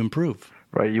potential to improve?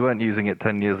 Right. You weren't using it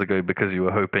 10 years ago because you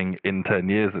were hoping in 10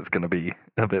 years it's going to be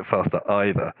a bit faster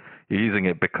either. You're using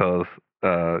it because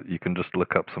you can just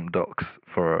look up some docs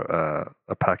for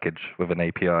a package with an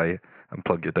API and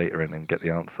plug your data in and get the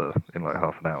answer in like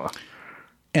half an hour.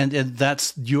 And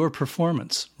that's your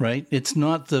performance, right? It's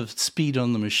not the speed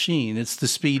on the machine; it's the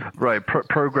speed. Right.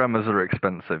 Programmers are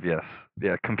expensive, yes.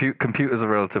 yeah, computers are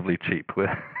relatively cheap.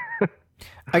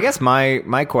 I guess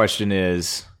my question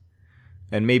is,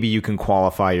 and maybe you can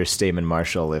qualify your statement,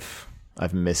 Marshall, if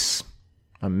I'm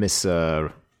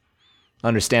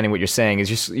understanding what you're saying.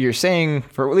 Is you're saying,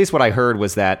 for at least what I heard,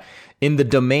 was that in the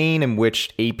domain in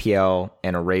which APL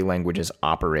and array languages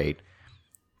operate,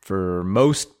 for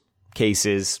most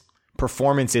cases,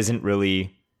 performance isn't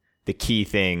really the key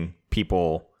thing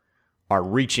people are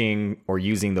reaching or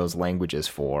using those languages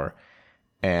for.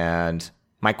 And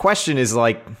my question is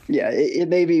like... Yeah, it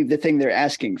may be the thing they're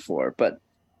asking for, but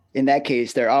in that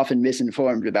case, they're often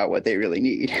misinformed about what they really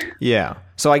need. Yeah.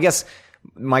 So I guess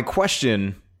my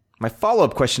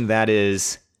follow-up question to that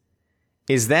is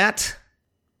that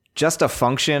just a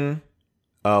function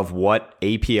of what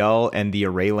APL and the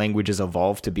array languages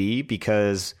evolved to be?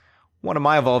 Because one of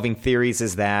my evolving theories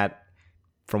is that,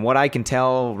 from what I can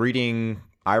tell, reading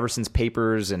Iverson's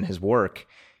papers and his work,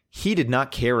 he did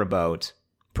not care about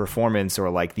performance or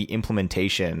like the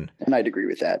implementation. And I'd agree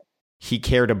with that. He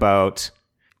cared about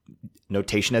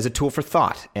notation as a tool for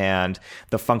thought and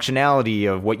the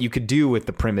functionality of what you could do with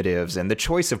the primitives and the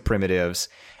choice of primitives.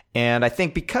 And I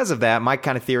think because of that, my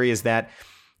kind of theory is that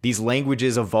these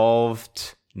languages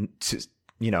evolved to,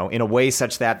 in a way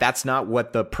such that that's not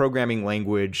what the programming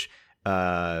language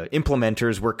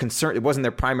implementers were concerned. It wasn't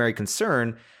their primary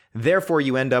concern. Therefore,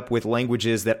 you end up with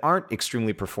languages that aren't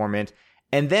extremely performant.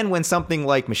 And then when something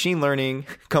like machine learning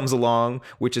comes along,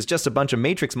 which is just a bunch of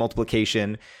matrix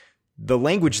multiplication, the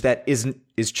language that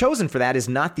is chosen for that is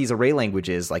not these array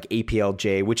languages like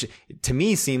APLJ, which to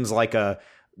me seems like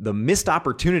the missed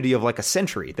opportunity of like a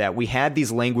century, that we had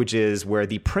these languages where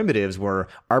the primitives were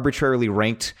arbitrarily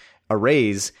ranked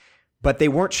arrays, but they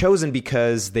weren't chosen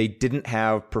because they didn't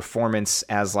have performance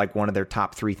as like one of their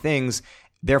top three things.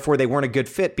 Therefore, they weren't a good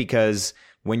fit, because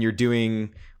when you're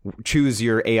doing choose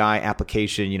your AI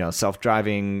application,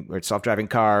 self-driving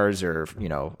cars or,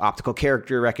 optical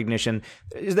character recognition,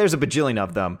 there's a bajillion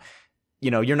of them.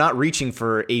 You're not reaching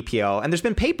for APL. And there's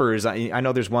been papers. I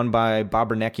know there's one by Bob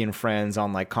Bernanke and friends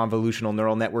on like convolutional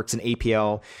neural networks and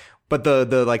APL. But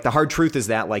the hard truth is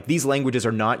that like these languages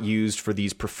are not used for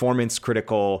these performance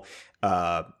critical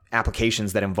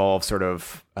applications that involve sort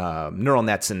of neural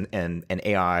nets and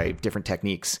AI, different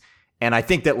techniques. And I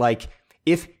think that like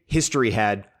if history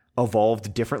had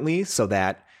evolved differently so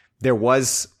that there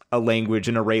was a language,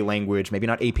 an array language, maybe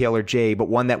not APL or J, but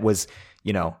one that was,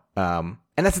 and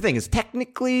that's the thing, is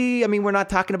technically, we're not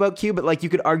talking about Q, but like you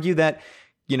could argue that,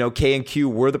 K and Q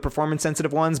were the performance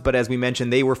sensitive ones. But as we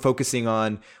mentioned, they were focusing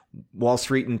on Wall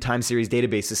Street and time series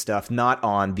databases stuff, not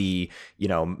on the,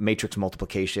 matrix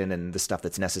multiplication and the stuff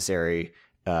that's necessary.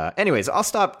 Anyways, I'll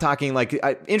stop talking. Like,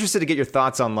 I'm interested to get your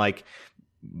thoughts on like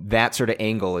that sort of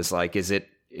angle. Is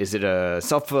it a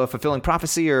self-fulfilling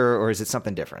prophecy or is it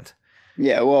something different?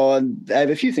 Yeah, well, I have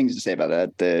a few things to say about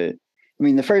that.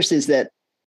 The first is that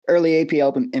early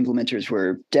APL implementers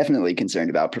were definitely concerned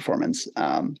about performance.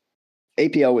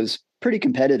 APL was pretty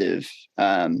competitive,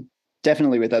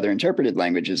 definitely with other interpreted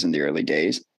languages in the early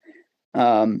days.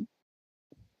 And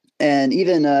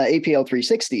even APL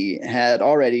 360 had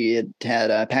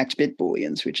packed bit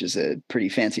booleans, which is a pretty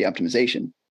fancy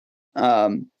optimization.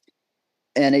 And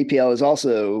APL is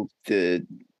also the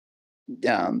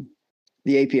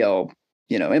APL,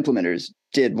 implementers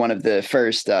did one of the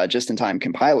first just-in-time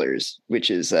compilers,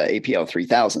 which is APL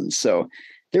 3000. So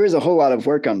there was a whole lot of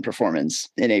work on performance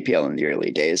in APL in the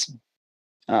early days.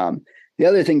 The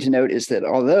other thing to note is that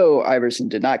although Iverson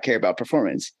did not care about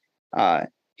performance,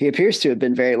 he appears to have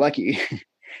been very lucky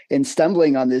in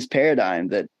stumbling on this paradigm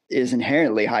that is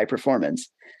inherently high performance.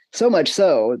 So much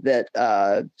so that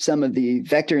some of the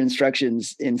vector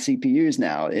instructions in CPUs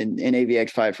now in AVX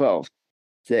 512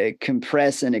 to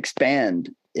compress and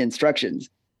expand instructions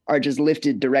are just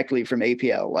lifted directly from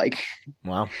APL. Like,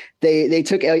 wow, they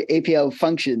took APL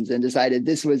functions and decided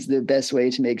this was the best way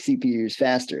to make CPUs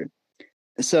faster.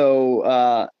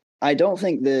 So I don't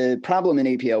think the problem in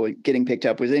APL getting picked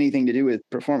up was anything to do with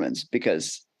performance,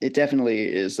 because it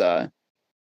definitely is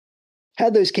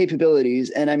had those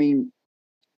capabilities. And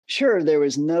sure, there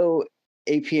was no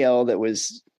APL that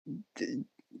was,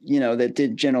 that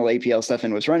did general APL stuff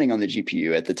and was running on the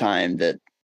GPU at the time that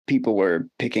people were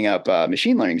picking up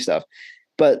machine learning stuff.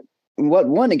 But what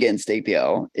won against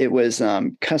APL, it was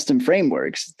custom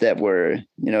frameworks that were,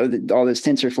 all this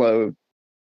TensorFlow.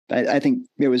 I think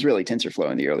it was really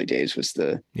TensorFlow in the early days and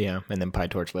then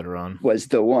PyTorch later on was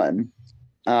the one.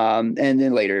 And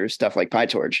then later stuff like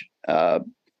PyTorch,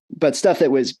 but stuff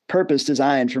that was purpose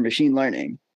designed for machine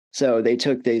learning. So they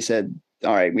said,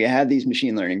 all right, we have these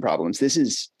machine learning problems.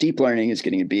 Deep learning is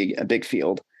getting to be a big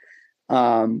field.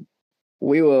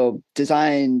 we will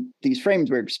design these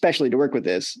frameworks especially to work with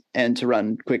this and to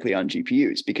run quickly on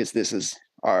GPUs because this is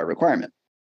our requirement.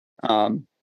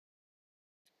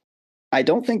 I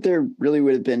don't think there really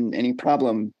would have been any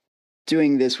problem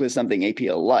doing this with something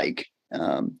APL-like.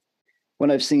 What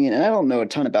I've seen, and I don't know a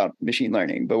ton about machine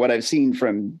learning, but what I've seen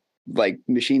from like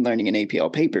machine learning and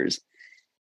APL papers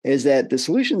is that the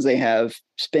solutions they have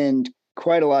spend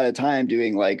quite a lot of time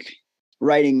doing like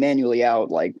writing manually out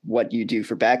like what you do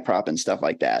for backprop and stuff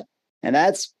like that. And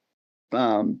that's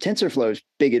TensorFlow's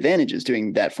big advantage is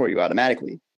doing that for you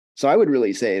automatically. So I would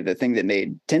really say the thing that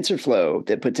made TensorFlow,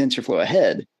 that put TensorFlow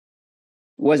ahead,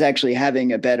 was actually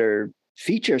having a better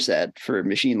feature set for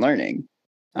machine learning.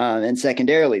 And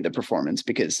secondarily, the performance,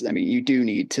 because I mean, you do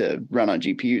need to run on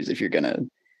GPUs if you're going to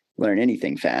learn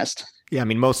anything fast. Yeah, I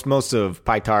mean, most of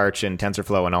PyTorch and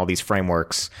TensorFlow and all these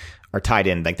frameworks are tied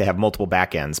in. Like they have multiple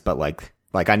backends, but like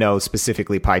I know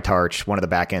specifically PyTorch, one of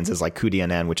the backends is like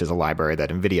cuDNN, which is a library that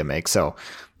NVIDIA makes. So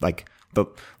like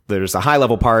there's a high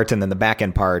level part and then the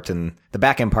backend part, and the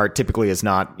backend part typically is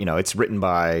not, it's written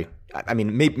by, I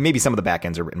mean, maybe some of the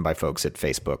backends are written by folks at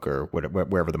Facebook or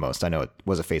wherever the most. I know it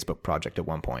was a Facebook project at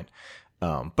one point.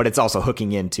 But it's also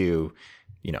hooking into,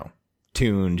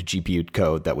 tuned GPU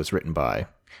code that was written by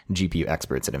GPU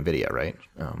experts at NVIDIA, right?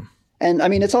 And I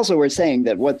mean, it's also worth saying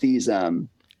that what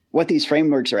these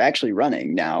frameworks are actually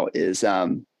running now is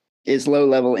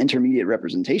low-level intermediate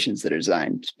representations that are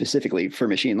designed specifically for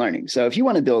machine learning. So if you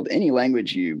want to build any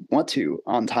language you want to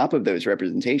on top of those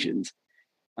representations,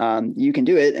 you can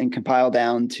do it and compile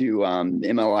down to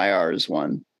MLIR's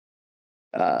one,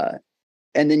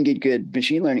 and then get good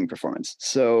machine learning performance.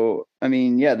 So, I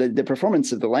mean, yeah, the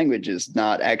performance of the language is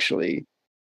not actually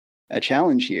a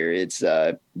challenge here. It's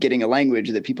getting a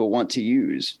language that people want to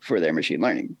use for their machine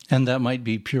learning. And that might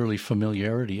be purely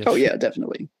familiarity. Oh, yeah,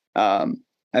 definitely.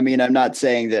 I mean, I'm not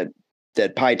saying that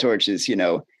PyTorch is,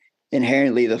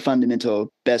 inherently the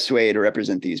fundamental best way to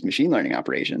represent these machine learning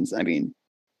operations. I mean,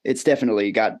 it's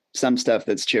definitely got some stuff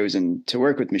that's chosen to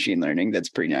work with machine learning. That's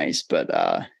pretty nice. But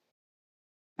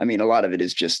I mean, a lot of it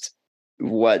is just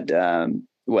what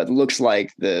looks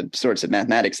like the sorts of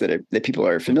mathematics that people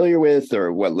are familiar with,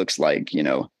 or what looks like,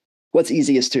 what's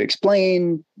easiest to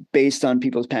explain based on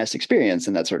people's past experience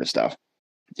and that sort of stuff.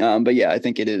 But yeah, I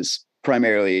think it is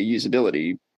primarily a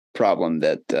usability problem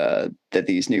that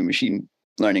these new machine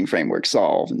learning frameworks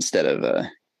solve instead of,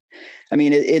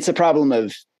 it's a problem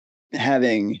of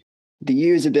having the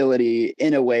usability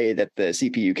in a way that the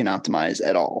CPU can optimize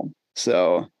at all.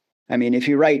 So, I mean, if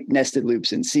you write nested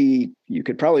loops in C, you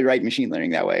could probably write machine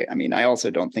learning that way. I mean, I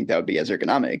also don't think that would be as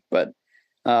ergonomic, but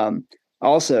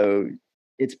also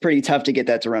it's pretty tough to get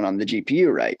that to run on the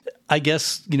GPU, right? I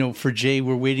guess, for Jay,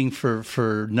 we're waiting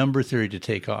for number theory to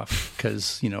take off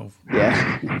because,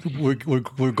 yeah,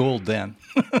 we're gold then.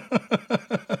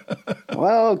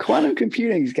 Well, quantum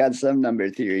computing's got some number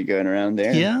theory going around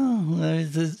there. Yeah,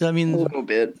 I mean, a little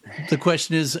bit. The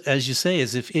question is, as you say,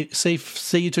 is if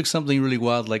say you took something really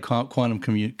wild like quantum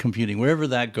computing, wherever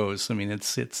that goes. I mean,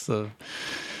 it's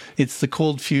the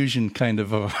cold fusion kind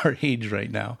of our age right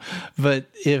now. But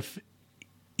if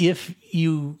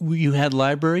you had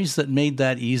libraries that made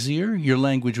that easier, your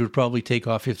language would probably take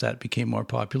off if that became more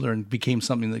popular and became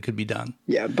something that could be done.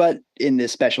 Yeah, but in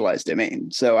this specialized domain.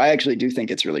 So I actually do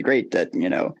think it's really great that,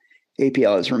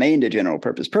 APL has remained a general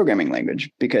purpose programming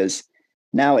language, because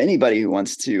now anybody who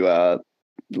wants to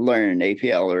learn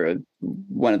APL or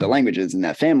one of the languages in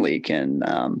that family can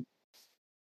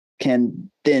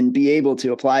then be able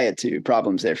to apply it to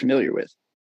problems they're familiar with.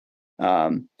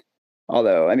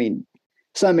 Although, I mean,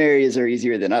 some areas are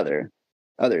easier than others.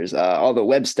 All the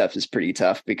web stuff is pretty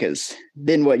tough, because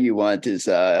then what you want is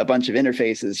a bunch of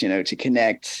interfaces, to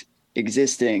connect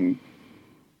existing,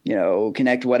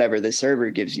 connect whatever the server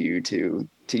gives you to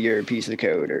your piece of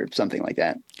code or something like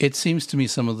that. It seems to me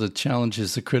some of the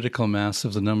challenges, the critical mass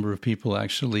of the number of people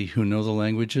actually who know the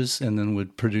languages and then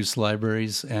would produce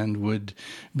libraries and would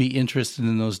be interested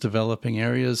in those developing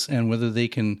areas, and whether they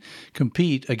can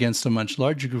compete against a much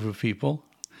larger group of people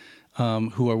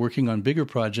who are working on bigger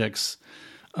projects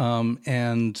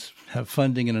and have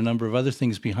funding and a number of other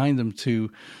things behind them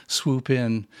to swoop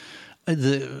in.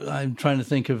 I'm trying to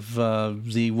think of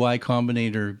the Y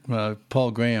Combinator,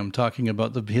 Paul Graham, talking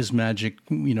about his magic,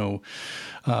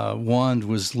 wand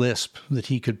was Lisp, that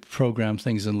he could program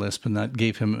things in Lisp, and that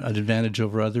gave him an advantage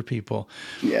over other people.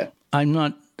 Yeah.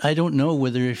 I don't know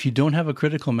whether, if you don't have a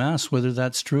critical mass, whether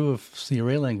that's true of the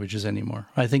array languages anymore.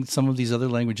 I think some of these other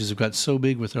languages have got so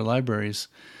big with their libraries,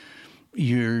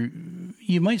 you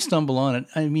might stumble on it.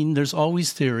 I mean, there's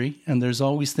always theory, and there's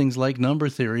always things like number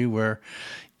theory where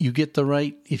you get the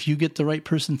right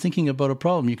person thinking about a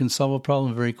problem, you can solve a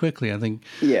problem very quickly. I think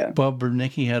Bob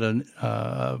Bernicki had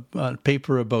a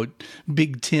paper about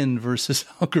Big Tin versus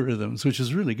algorithms, which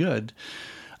is really good.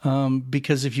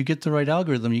 Because if you get the right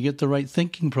algorithm, you get the right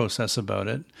thinking process about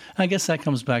it. I guess that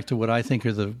comes back to what I think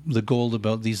are the gold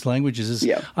about these languages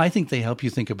is I think they help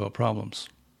you think about problems.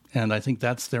 And I think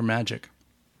that's their magic.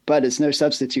 But it's no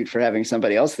substitute for having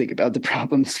somebody else think about the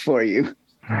problems for you.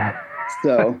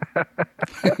 So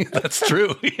that's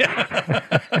true. Yeah.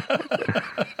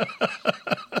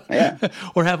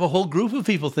 Or have a whole group of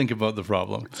people think about the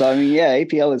problem. So, I mean,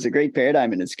 APL is a great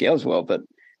paradigm and it scales well. But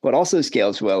what also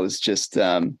scales well is just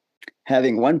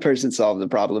having one person solve the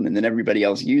problem and then everybody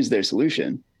else use their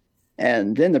solution.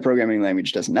 And then the programming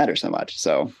language doesn't matter so much.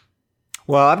 So,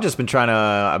 well, I've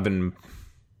been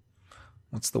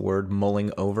what's the word,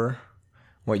 mulling over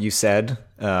what you said.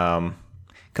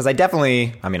 Because I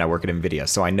work at NVIDIA,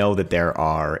 so I know that there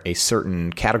are a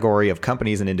certain category of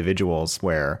companies and individuals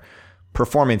where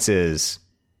performance is,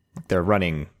 they're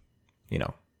running,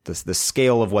 the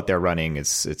scale of what they're running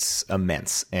it's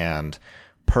immense, and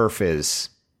perf is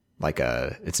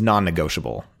it's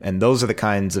non-negotiable. And those are the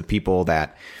kinds of people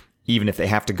that even if they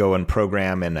have to go and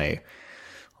program in a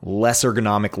less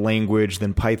ergonomic language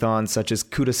than Python, such as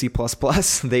CUDA C++,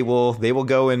 they will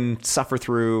go and suffer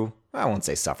through. I won't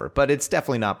say suffer, but it's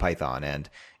definitely not Python, and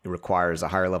it requires a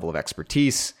higher level of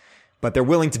expertise. But they're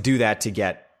willing to do that to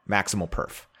get maximal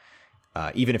perf,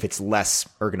 even if it's less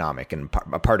ergonomic. And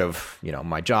a part of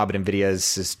my job at NVIDIA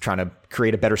is trying to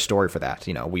create a better story for that.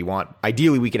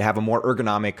 Ideally we could have a more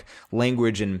ergonomic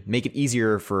language and make it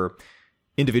easier for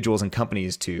individuals and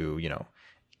companies to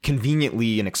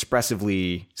conveniently and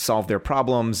expressively solve their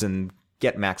problems and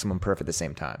get maximum perf at the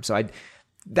same time. So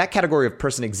that category of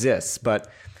person exists, but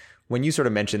when you sort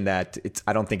of mentioned that,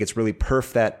 I don't think it's really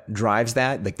perf that drives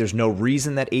that. Like, there's no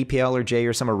reason that APL or J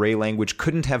or some array language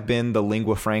couldn't have been the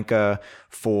lingua franca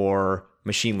for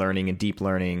machine learning and deep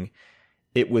learning.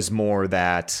 It was more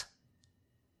that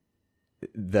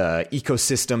the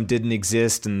ecosystem didn't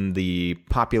exist and the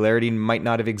popularity might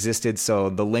not have existed. So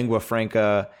the lingua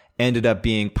franca ended up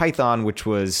being Python, which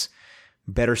was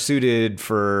better suited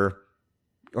or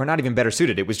not even better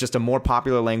suited. It was just a more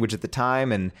popular language at the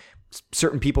time, and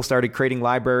certain people started creating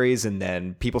libraries, and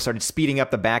then people started speeding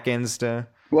up the backends to.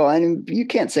 Well, and you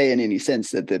can't say in any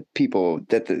sense that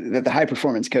the high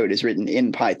performance code is written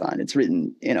in Python. It's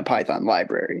written in a Python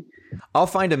library. I'll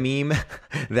find a meme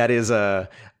that is a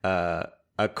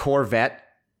Corvette.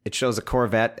 It shows a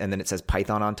Corvette and then it says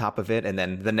Python on top of it. And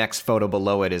then the next photo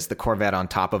below it is the Corvette on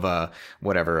top of a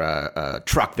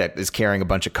truck that is carrying a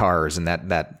bunch of cars. And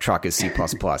that truck is C++.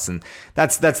 And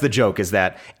that's the joke, is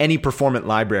that any performant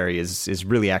library is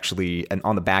really actually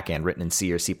on the back end written in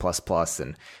C or C++.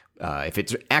 And if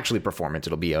it's actually performant,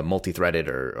 it'll be a multi-threaded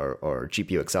or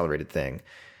GPU accelerated thing.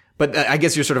 But I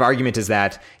guess your sort of argument is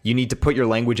that you need to put your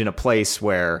language in a place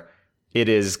where it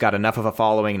has got enough of a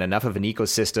following and enough of an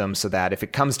ecosystem so that if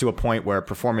it comes to a point where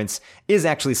performance is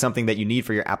actually something that you need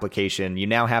for your application, you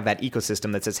now have that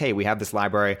ecosystem that says, hey, we have this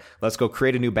library, let's go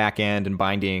create a new backend and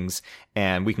bindings,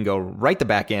 and we can go write the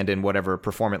backend in whatever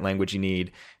performant language you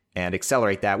need and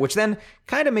accelerate that, which then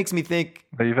kind of makes me think.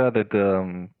 You've added,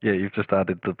 you've just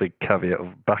added the big caveat of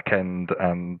backend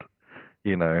and,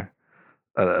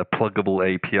 a pluggable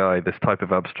API, this type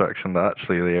of abstraction that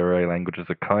actually the array languages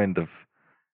are kind of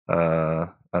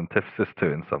antithesis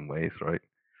to in some ways, right?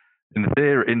 In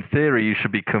theory, you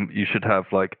should have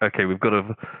we've got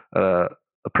a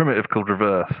primitive called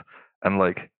reverse, and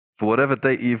for whatever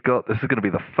data you've got, this is going to be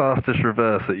the fastest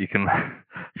reverse that you can,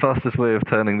 fastest way of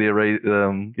turning the array,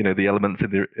 the elements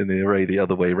in the array the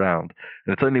other way around.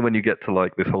 And it's only when you get to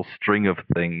this whole string of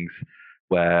things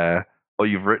where,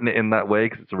 you've written it in that way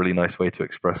because it's a really nice way to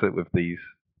express it with these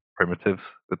primitives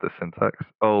with the syntax.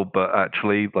 But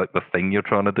actually, the thing you're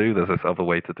trying to do, there's this other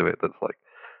way to do it that's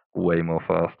way more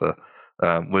faster.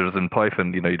 Whereas in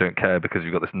Python, you don't care because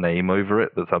you've got this name over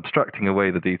it that's abstracting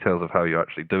away the details of how you're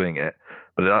actually doing it.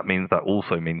 But that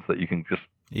also means that you can just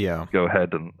go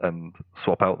ahead and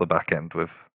swap out the backend with,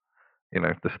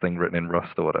 this thing written in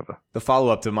Rust or whatever. The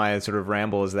follow-up to my sort of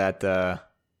ramble is that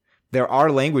there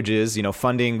are languages,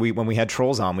 funding. When we had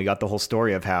Trolls on, we got the whole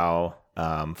story of how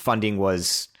funding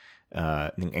was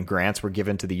and grants were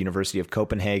given to the University of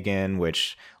Copenhagen,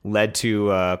 which led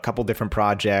to a couple different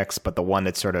projects, but the one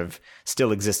that sort of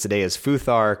still exists today is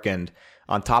Futhark. And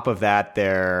on top of that,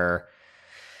 I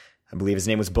believe his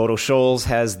name was Bodo Scholz,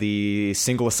 has the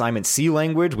single assignment C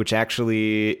language, which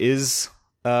actually is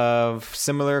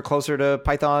similar, closer to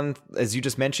Python, as you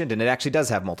just mentioned, and it actually does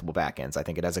have multiple backends. I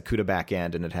think it has a CUDA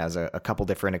backend and it has a couple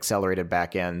different accelerated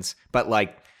backends. But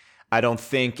like, I don't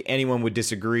think anyone would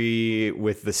disagree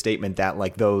with the statement that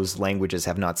like those languages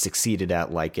have not succeeded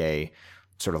at like a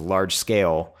sort of large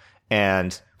scale.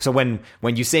 And so when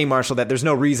you say, Marshall, that there's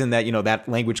no reason that, that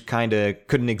language kind of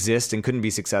couldn't exist and couldn't be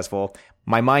successful,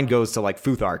 my mind goes to like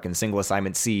Futhark and Single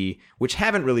Assignment C, which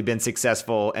haven't really been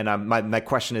successful. And my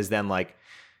question is then like,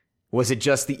 was it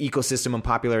just the ecosystem and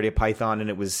popularity of Python? And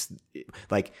it was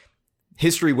like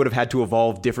history would have had to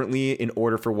evolve differently in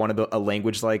order for a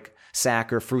language like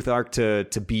SAC or Futhark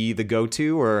to be the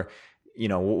go-to? Or,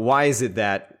 why is it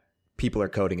that people are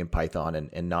coding in Python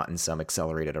and not in some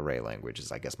accelerated array language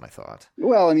is, I guess, my thought.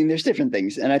 Well, I mean, there's different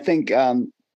things. And I think,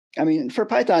 for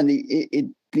Python,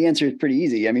 the answer is pretty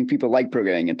easy. I mean, people like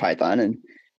programming in Python, and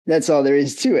that's all there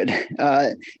is to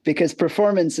it, because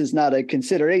performance is not a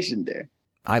consideration there.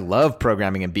 I love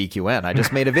programming in BQN. I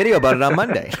just made a video about it on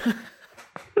Monday.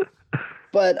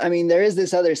 But I mean, there is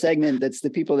this other segment that's the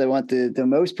people that want the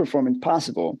most performance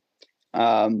possible.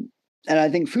 And I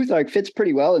think Futhark fits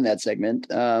pretty well in that segment.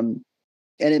 And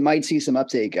it might see some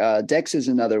uptake. Dex is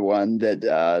another one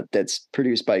that's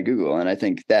produced by Google. And I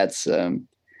think that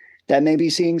may be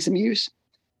seeing some use.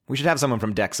 We should have someone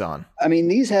from Dex on. I mean,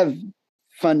 these have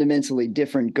fundamentally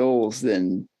different goals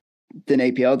than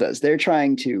APL does.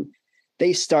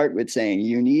 They start with saying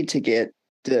you need to get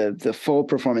the full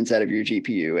performance out of your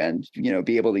GPU and,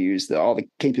 be able to use all the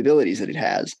capabilities that it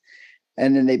has.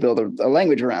 And then they build a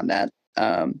language around that.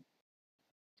 And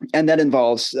that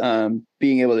involves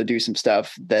being able to do some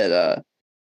stuff that,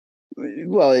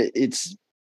 it's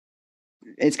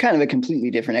kind of a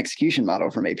completely different execution model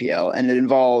from APL. And it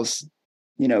involves,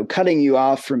 cutting you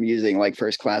off from using like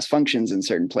first-class functions in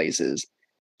certain places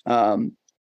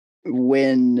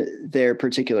when their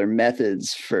particular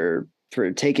methods for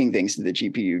taking things to the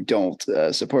GPU don't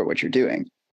support what you're doing.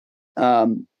 Where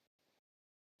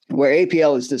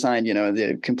APL is designed,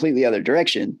 the completely other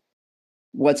direction.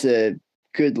 What's a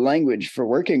good language for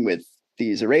working with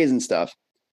these arrays and stuff?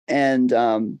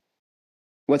 And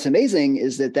what's amazing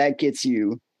is that gets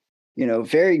you,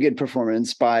 very good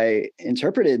performance by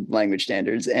interpreted language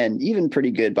standards and even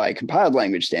pretty good by compiled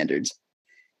language standards.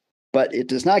 But it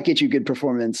does not get you good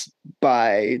performance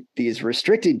by these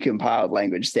restricted compiled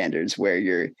language standards where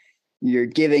you're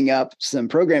giving up some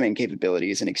programming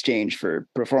capabilities in exchange for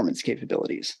performance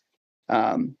capabilities.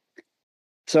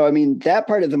 So, I mean, that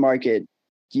part of the market,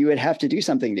 you would have to do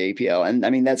something to APL. And I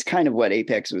mean, that's kind of what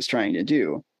Apex was trying to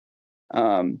do.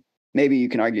 Maybe you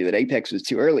can argue that Apex was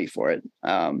too early for it.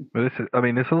 But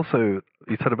it's also,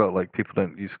 you said about like people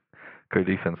don't use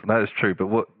CodeDefense, and that is true. But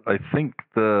what I think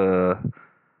the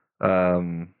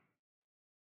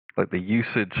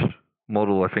usage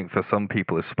model, I think for some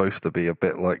people is supposed to be a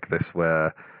bit like this,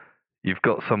 where you've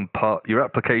got some part, your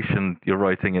application you're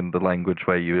writing in the language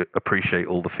where you appreciate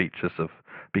all the features of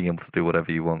being able to do whatever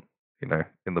you want, in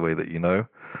the way that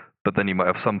but then you might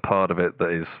have some part of it that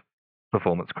is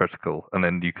performance critical, and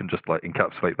then you can just like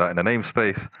encapsulate that in a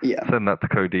namespace, send that to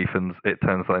CodeDefense, it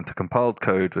turns that into compiled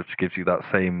code, which gives you that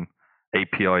same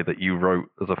API that you wrote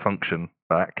as a function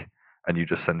back, and you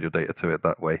just send your data to it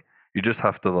that way. You just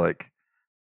have to like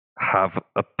have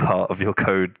a part of your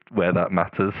code where that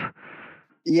matters.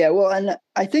 Yeah, well, and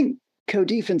I think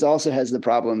CodeDefense also has the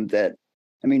problem that,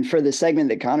 I mean, for the segment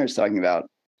that Connor's talking about,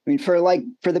 I mean, for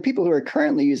the people who are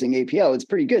currently using APL, it's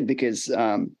pretty good because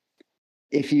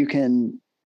if you can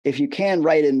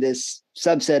write in this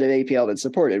subset of APL that's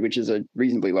supported, which is a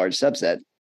reasonably large subset,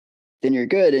 then you're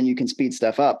good and you can speed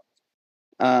stuff up.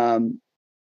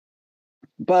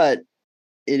 But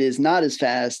it is not as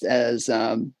fast as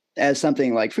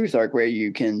something like Futhark, where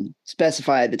you can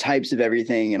specify the types of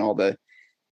everything and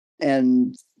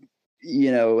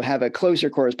have a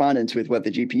closer correspondence with what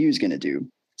the GPU is going to do.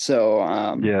 So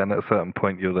and at a certain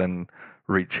point, you're then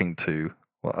reaching to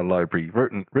a library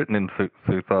written in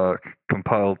Futhark,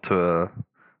 compiled to a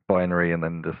binary, and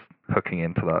then just hooking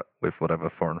into that with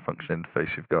whatever foreign function interface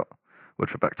you've got,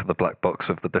 which are back to the black box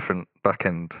of the different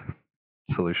backend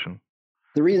solution.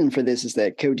 The reason for this is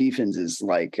that CodeDefense is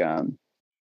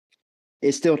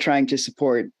is still trying to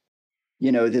support,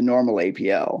 the normal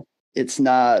APL. It's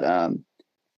not.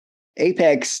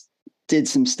 Apex did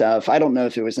some stuff. I don't know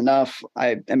if it was enough.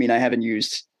 I haven't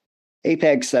used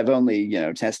Apex. I've only,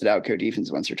 tested out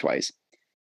CodeDefense once or twice.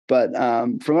 But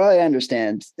from what I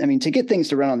understand, to get things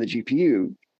to run on the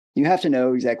GPU, you have to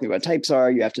know exactly what types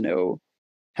are. You have to know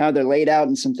how they're laid out,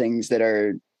 and some things that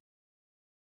are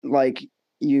like,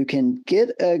 you can get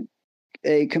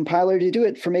a compiler to do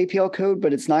it from APL code,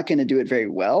 but it's not going to do it very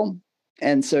well.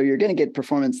 And so you're going to get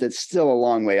performance that's still a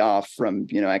long way off from,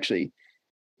 actually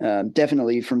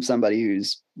definitely from somebody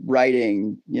who's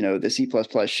writing, the C++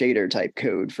 shader type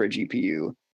code for a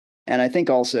GPU. And I think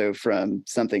also from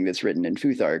something that's written in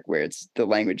Futhark, where it's the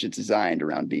language is designed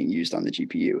around being used on the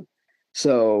GPU.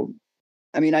 So,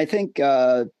 I mean, I think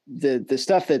the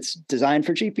stuff that's designed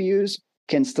for GPUs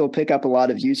can still pick up a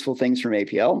lot of useful things from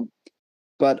APL,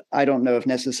 but I don't know if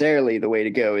necessarily the way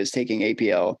to go is taking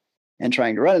APL and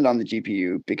trying to run it on the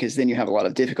GPU, because then you have a lot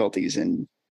of difficulties in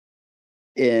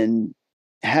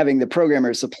having the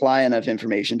programmer supply enough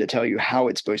information to tell you how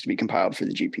it's supposed to be compiled for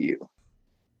the GPU.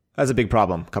 That's a big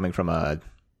problem coming from a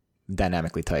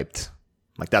dynamically typed.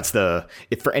 Like that's for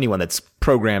anyone that's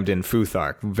programmed in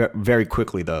Futhark, very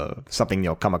quickly something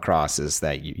you'll come across is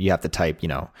that you have to type,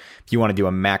 if you want to do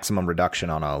a maximum reduction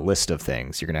on a list of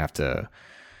things, you're going to have to,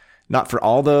 not for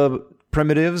all the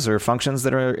primitives or functions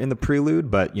that are in the prelude,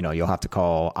 but you'll have to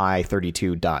call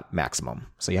i32.maximum.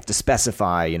 So you have to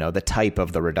specify, the type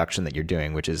of the reduction that you're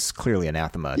doing, which is clearly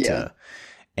anathema to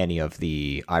any of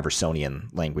the Iversonian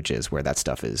languages where that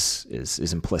stuff is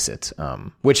implicit.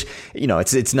 Which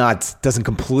it's not, doesn't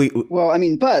completely. Well, I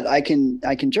mean, but I can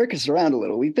jerk us around a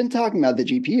little. We've been talking about the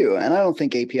GPU, and I don't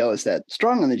think APL is that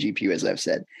strong on the GPU, as I've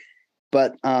said,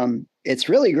 but it's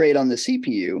really great on the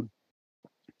CPU.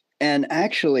 And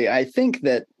actually, I think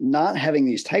that not having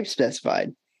these types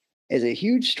specified is a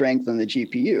huge strength on the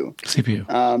GPU. CPU.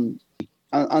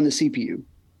 On the CPU.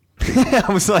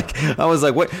 I was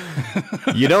like, what?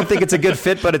 You don't think it's a good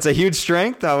fit, but it's a huge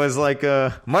strength? I was like,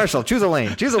 Marshall, choose a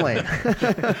lane.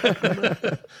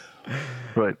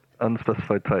 Right.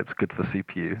 Unspecified types, good for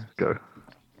CPU. Go.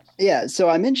 Yeah. So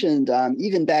I mentioned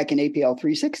even back in APL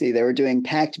 360, they were doing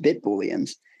packed bit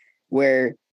booleans,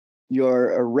 where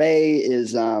your array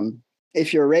is,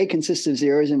 if your array consists of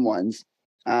zeros and ones,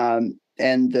 and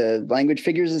the language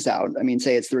figures this out, I mean,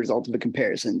 say it's the result of a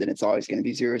comparison, then it's always going to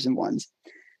be zeros and ones.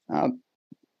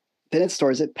 Then it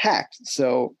stores it packed.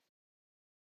 So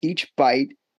each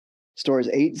byte stores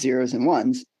 8 zeros and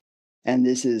ones. And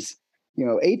this is,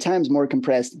 8 times more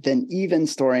compressed than even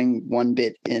storing 1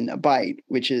 bit in a byte,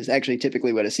 which is actually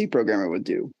typically what a C programmer would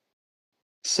do.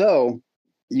 So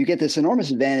you get this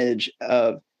enormous advantage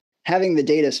of having the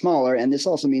data smaller. And this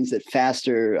also means that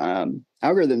faster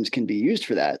algorithms can be used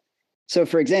for that. So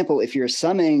for example, if you're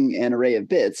summing an array of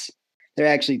bits, there are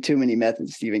actually too many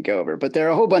methods to even go over, but there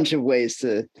are a whole bunch of ways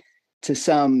to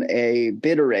sum a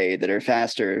bit array that are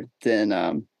faster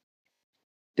than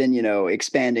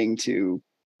expanding to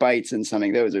bytes and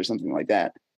summing those or something like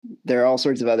that. There are all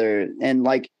sorts of other, and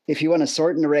like if you want to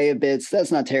sort an array of bits,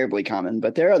 that's not terribly common,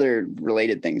 but there are other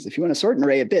related things. If you want to sort an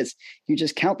array of bits, you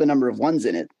just count the number of ones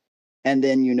in it. And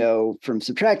then, from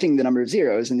subtracting the number of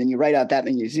zeros, and then you write out that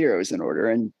many zeros in order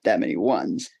and that many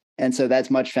ones. And so that's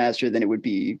much faster than it would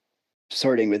be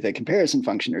sorting with a comparison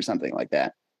function or something like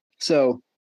that. So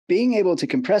being able to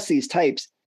compress these types,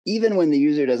 even when the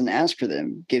user doesn't ask for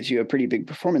them, gives you a pretty big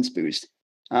performance boost.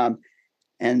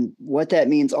 And what that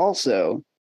means also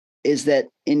is that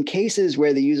in cases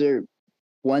where the user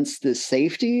wants the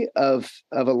safety of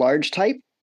a large type,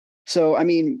 so I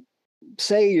mean,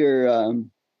 say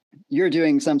you're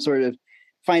doing some sort of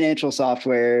financial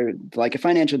software, like a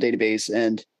financial database,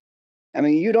 and I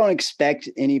mean, you don't expect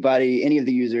any of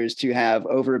the users to have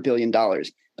over $1 billion,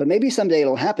 but maybe someday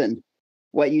it'll happen.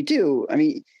 What you do, I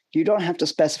mean, you don't have to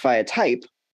specify a type.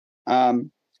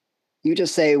 You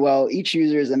just say, well, each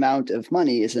user's amount of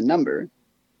money is a number.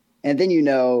 And then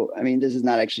I mean, this is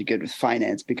not actually good with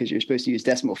finance because you're supposed to use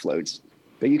decimal floats,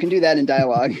 but you can do that in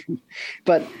dialogue.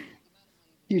 But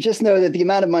you just know that the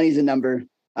amount of money is a number.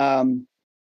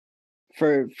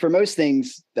 For most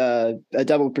things, a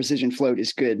double precision float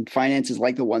is good. Finance is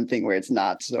like the one thing where it's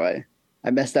not. So I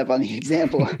messed up on the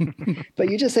example. But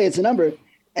you just say it's a number.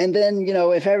 And then,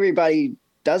 if everybody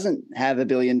doesn't have $1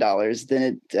 billion,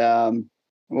 then it,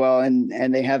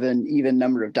 and they have an even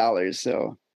number of dollars.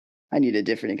 So I need a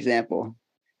different example.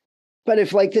 But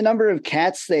if like the number of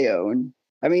cats they own,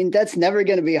 I mean, that's never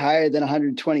going to be higher than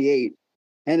 128.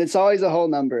 And it's always a whole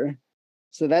number.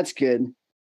 So that's good.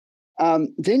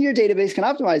 Then your database can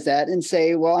optimize that and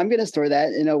say, well, I'm going to store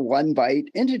that in a 1 byte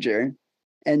integer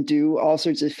and do all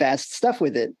sorts of fast stuff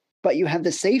with it. But you have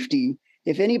the safety.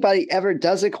 If anybody ever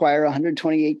does acquire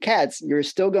 128 cats, you're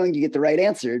still going to get the right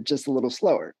answer, just a little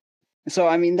slower. So,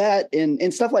 I mean, that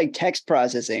in stuff like text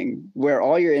processing, where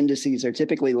all your indices are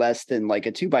typically less than like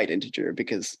a 2 byte integer,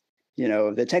 because,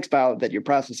 the text file that you're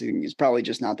processing is probably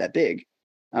just not that big.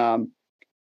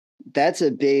 That's a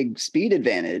big speed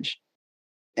advantage.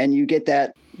 And you get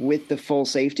that with the full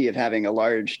safety of having a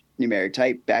large numeric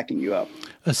type backing you up.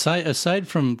 Aside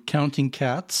from counting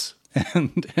cats,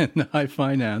 and high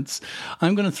finance,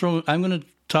 I'm going to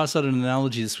toss out an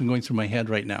analogy that's been going through my head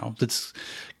right now. That's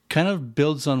kind of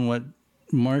builds on what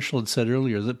Marshall had said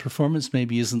earlier, that performance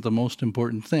maybe isn't the most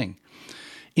important thing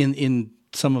in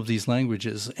some of these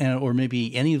languages, or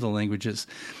maybe any of the languages.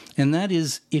 And that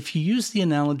is, if you use the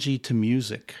analogy to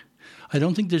music, I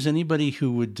don't think there's anybody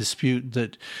who would dispute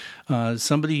that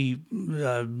Eddie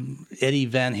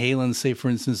Van Halen, say, for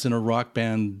instance, in a rock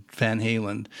band, Van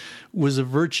Halen, was a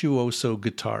virtuoso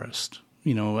guitarist.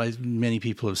 Many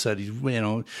people have said,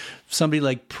 somebody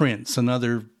like Prince,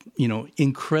 another,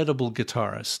 incredible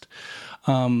guitarist.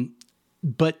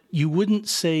 But you wouldn't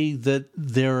say that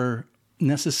they're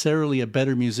necessarily a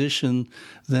better musician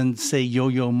than, say,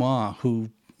 Yo-Yo Ma, who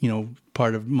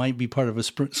might be part of a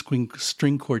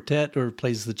string quartet or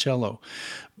plays the cello.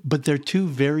 But they're two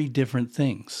very different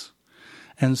things.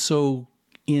 And so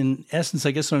in essence,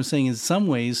 I guess what I'm saying, in some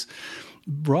ways,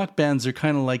 rock bands are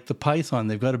kind of like the Python.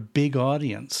 They've got a big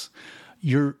audience.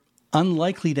 You're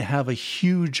unlikely to have a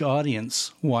huge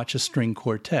audience watch a string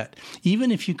quartet.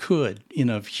 Even if you could in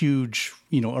a huge,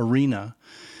 arena,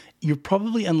 you're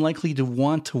probably unlikely to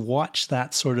want to watch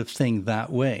that sort of thing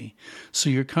that way. So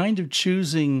you're kind of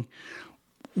choosing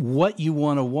what you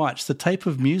want to watch. The type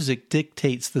of music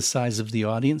dictates the size of the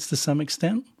audience to some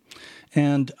extent.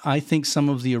 And I think some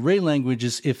of the array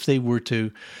languages, if they were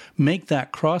to make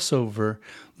that crossover,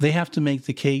 they have to make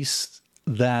the case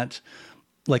that,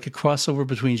 like a crossover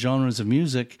between genres of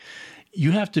music,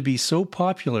 you have to be so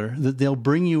popular that they'll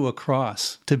bring you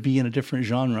across to be in a different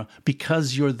genre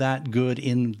because you're that good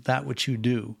in that which you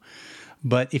do.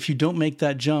 But if you don't make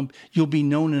that jump, you'll be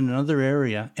known in another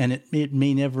area, and it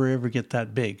may never, ever get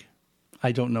that big.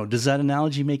 I don't know. Does that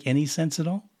analogy make any sense at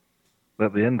all?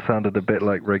 At the end sounded a bit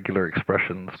like regular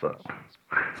expressions, but...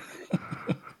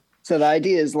 So the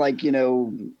idea is like,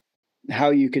 how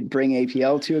you could bring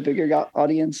APL to a bigger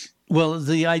audience? Well,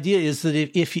 the idea is that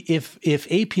if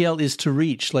APL is to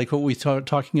reach, like what we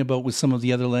talking about with some of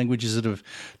the other languages that have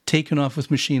taken off with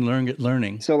machine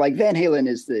learning. So like Van Halen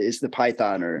is the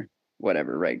Python or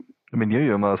whatever, right? I mean,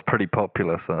 Yo-Yo Ma is pretty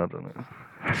popular, so I don't know.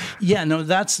 Yeah, no,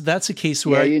 that's a case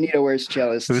where... Yeah, you need a worse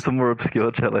cellist. Who's a more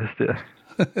obscure cellist, yeah.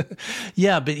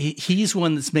 Yeah, but he's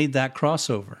one that's made that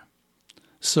crossover.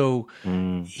 So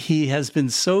he has been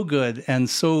so good and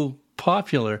so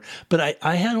popular, but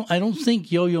I don't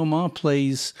think Yo-Yo Ma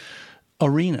plays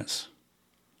arenas.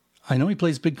 I know he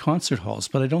plays big concert halls,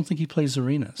 but I don't think he plays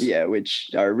arenas. Yeah, which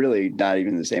are really not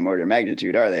even the same order of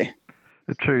magnitude, are they?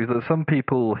 It's true that some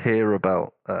people hear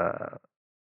about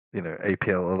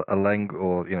APL,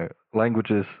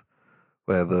 languages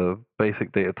where the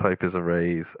basic data type is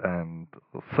arrays and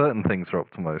certain things are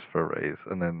optimized for arrays,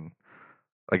 and then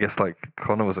I guess, like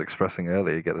Connor was expressing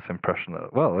earlier, you get this impression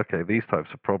that, well, okay, these types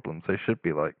of problems, they should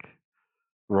be like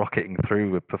rocketing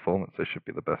through with performance. They should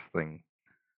be the best thing.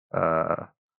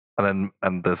 And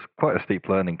there's quite a steep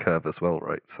learning curve as well,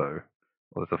 right? So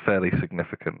there's a fairly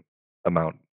significant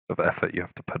amount of effort you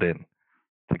have to put in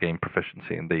to gain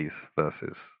proficiency in these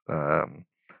versus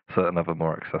certain other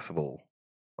more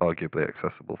arguably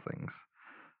accessible things.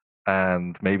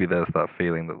 And maybe there's that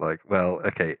feeling that, like, well,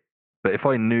 okay, but if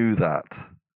I knew that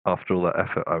after all that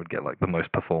effort, I would get like the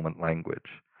most performant language,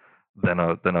 then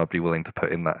I'd be willing to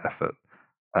put in that effort.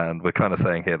 And we're kind of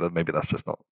saying here that maybe that's just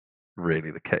not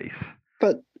really the case.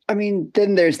 But I mean,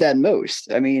 then there's that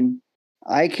most. I mean,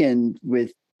 I can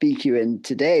with BQN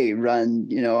today run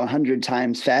 100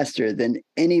 times faster than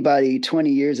anybody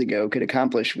 20 years ago could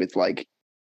accomplish with maybe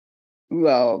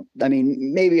on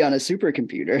a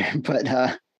supercomputer,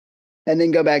 but and then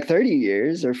go back 30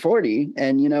 years or 40,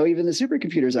 and even the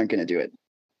supercomputers aren't going to do it.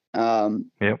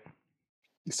 Yep.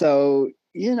 So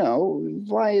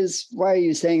why are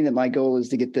you saying that my goal is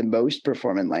to get the most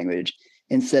performant language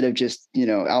instead of just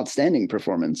outstanding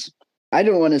performance? I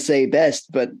don't want to say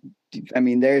best, but I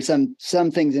mean there are some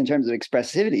things in terms of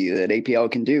expressivity that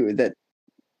APL can do that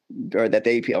the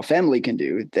APL family can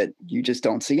do that you just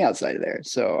don't see outside of there.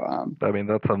 So I mean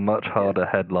that's a much harder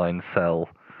headline sell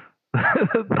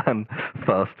than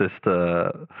fastest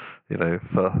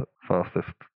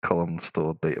column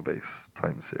stored database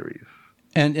time series.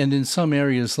 And in some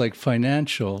areas like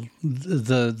financial,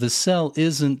 the sell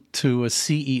isn't to a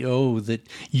CEO that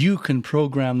you can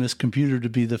program this computer to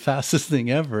be the fastest thing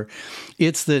ever.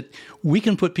 It's that we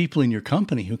can put people in your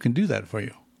company who can do that for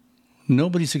you.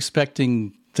 Nobody's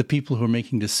expecting the people who are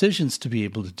making decisions to be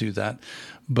able to do that,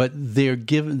 but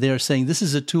they're saying this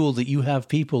is a tool that you have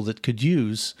people that could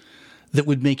use that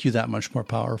would make you that much more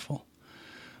powerful.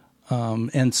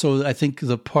 And so I think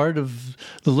the part of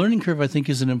the learning curve, I think,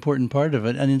 is an important part of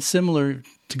it. And it's similar,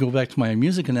 to go back to my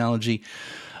music analogy,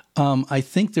 I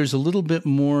think there's a little bit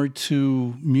more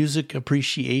to music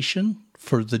appreciation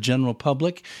for the general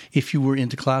public if you were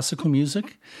into classical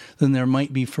music than there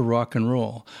might be for rock and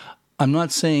roll. I'm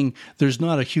not saying there's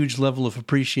not a huge level of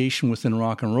appreciation within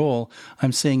rock and roll.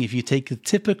 I'm saying if you take the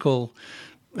typical,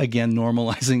 again,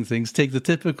 normalizing things, take the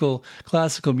typical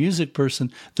classical music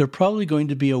person, they're probably going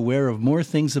to be aware of more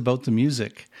things about the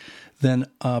music than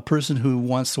a person who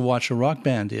wants to watch a rock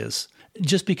band is.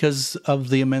 Just because of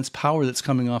the immense power that's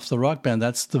coming off the rock band,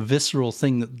 that's the visceral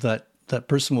thing that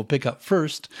person will pick up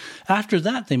first. After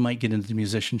that, they might get into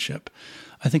musicianship.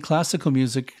 I think classical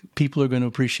music, people are going to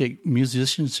appreciate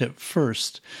musicianship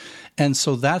first. And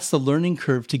so that's the learning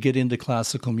curve to get into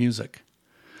classical music.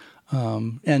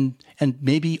 And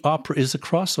maybe opera is a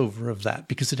crossover of that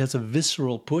because it has a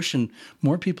visceral push, and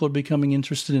more people are becoming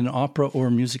interested in opera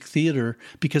or music theater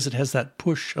because it has that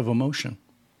push of emotion.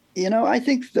 I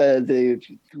think the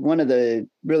one of the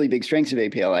really big strengths of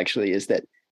APL actually is that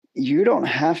you don't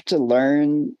have to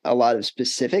learn a lot of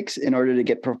specifics in order to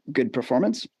get good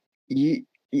performance.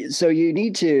 So you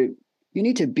need to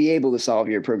be able to solve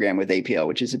your program with APL,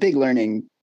 which is a big learning,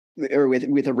 or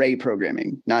with array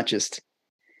programming, not just,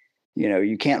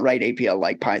 you can't write APL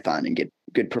like Python and get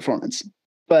good performance.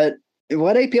 But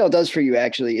what APL does for you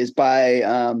actually is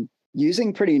by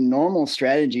using pretty normal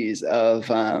strategies of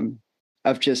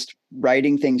just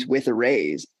writing things with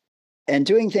arrays and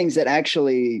doing things that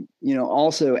actually,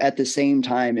 also at the same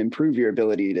time improve your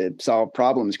ability to solve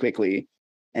problems quickly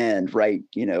and write,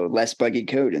 less buggy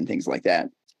code and things like that.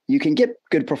 You can get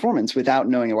good performance without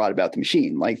knowing a lot about the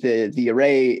machine. Like the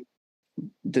array,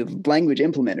 the language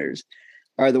implementers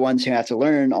are the ones who have to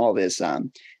learn all this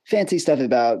fancy stuff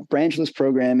about branchless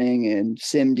programming and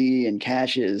SIMD and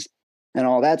caches and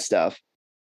all that stuff.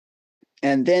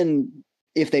 And then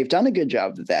if they've done a good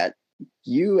job of that,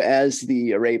 you as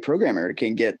the array programmer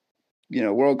can get,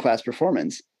 world-class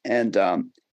performance. And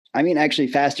actually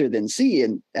faster than C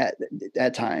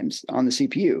at times on the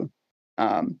CPU.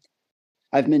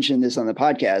 I've mentioned this on the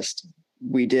podcast.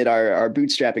 We did our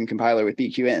bootstrapping compiler with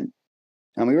BQN,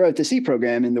 and we wrote the C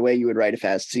program in the way you would write a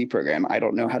fast C program. I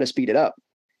don't know how to speed it up.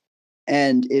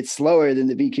 And it's slower than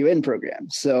the BQN program.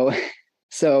 So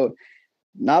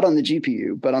not on the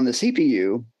GPU, but on the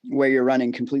CPU, where you're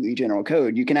running completely general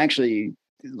code, you can actually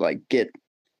get,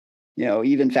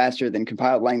 even faster than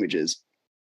compiled languages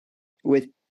with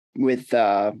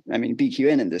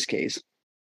BQN in this case.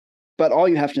 But all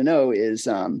you have to know is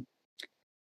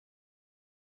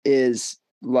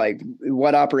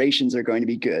what operations are going to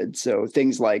be good. So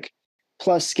things like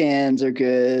plus scans are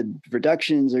good,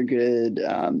 reductions are good,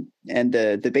 and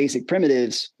the basic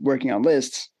primitives working on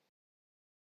lists.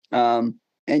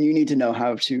 And you need to know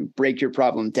how to break your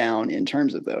problem down in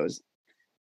terms of those.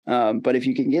 But if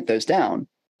you can get those down,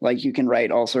 you can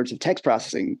write all sorts of text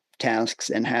processing tasks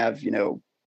and have,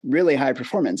 really high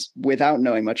performance without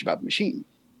knowing much about the machine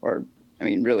or,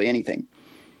 really anything.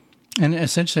 And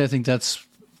essentially, I think that's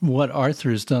what Arthur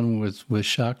has done with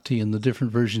Shakti and the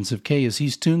different versions of K is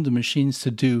he's tuned the machines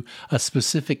to do a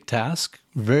specific task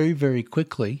very, very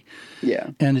quickly.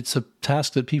 Yeah. And it's a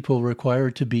task that people require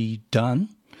to be done.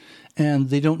 And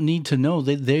they don't need to know.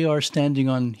 They are standing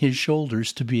on his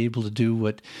shoulders to be able to do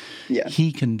what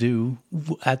he can do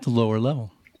at the lower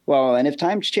level. Well, and if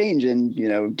times change and,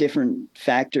 different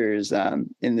factors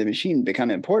in the machine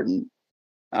become important,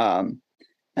 and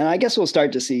I guess we'll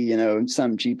start to see,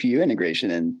 some GPU integration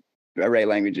in array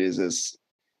languages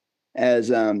as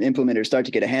implementers start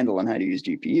to get a handle on how to use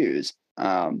GPUs.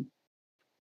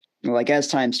 As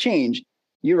times change,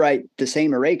 you write the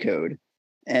same array code,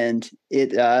 and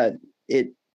it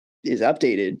is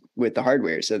updated with the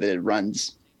hardware so that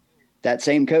that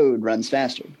same code runs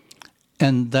faster.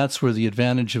 And that's where the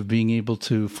advantage of being able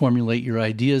to formulate your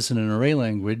ideas in an array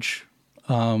language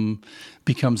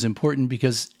becomes important,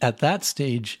 because at that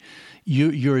stage,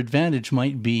 your advantage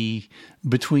might be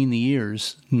between the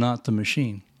ears, not the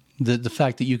machine. The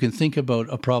fact that you can think about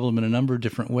a problem in a number of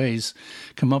different ways,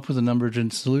 come up with a number of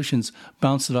different solutions,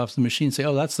 bounce it off the machine, say,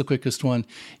 oh, that's the quickest one.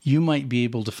 You might be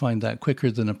able to find that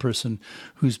quicker than a person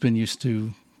who's been used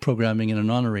to programming in a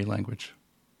non-array language.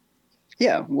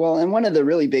 Yeah, well, and one of the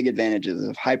really big advantages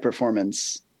of high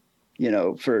performance,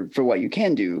 for what you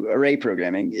can do, array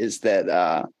programming, is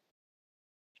that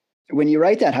when you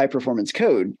write that high performance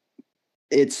code,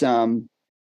 it's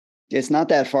not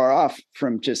that far off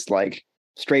from just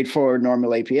straightforward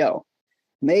normal APL.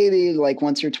 Maybe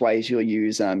once or twice you'll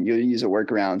use a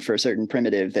workaround for a certain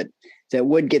primitive that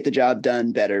would get the job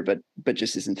done better, but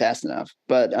just isn't fast enough.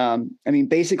 But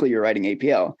basically you're writing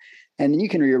APL, and then you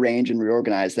can rearrange and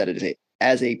reorganize that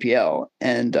as APL,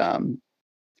 and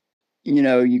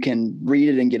you can read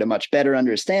it and get a much better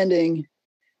understanding.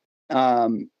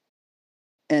 And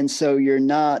so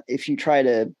if you try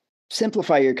to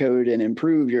simplify your code and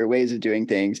improve your ways of doing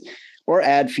things or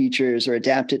add features or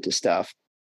adapt it to stuff,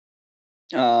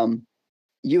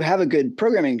 you have a good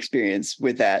programming experience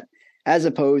with that, as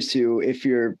opposed to if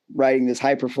you're writing this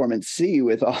high performance C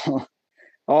with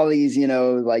all these,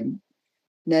 like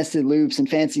nested loops and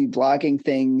fancy blocking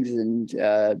things and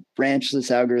branchless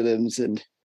algorithms and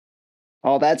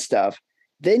all that stuff.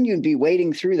 Then you'd be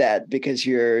wading through that because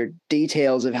your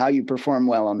details of how you perform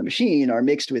well on the machine are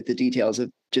mixed with the details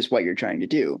of just what you're trying to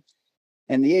do.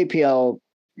 And the APL,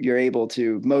 you're able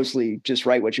to mostly just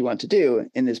write what you want to do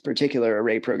in this particular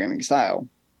array programming style.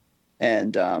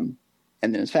 And then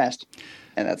it's fast.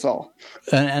 And that's all.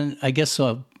 And I guess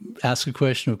I'll ask a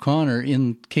question of Connor.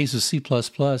 In case of C++,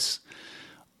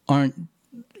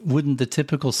 wouldn't the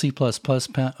typical C++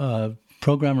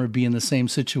 programmer be in the same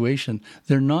situation?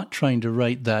 They're not trying to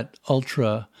write that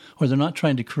ultra, or they're not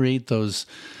trying to create those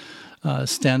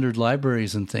standard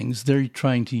libraries and things. They're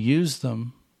trying to use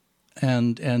them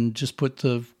and just put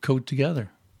the code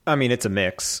together. I mean, it's a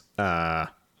mix. I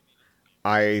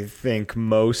think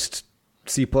most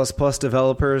C++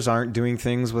 developers aren't doing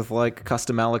things with like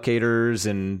custom allocators,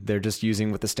 and they're just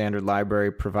using what the standard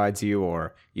library provides you,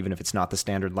 or even if it's not the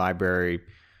standard library,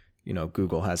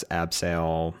 Google has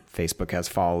Abseil, Facebook has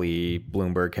Folly,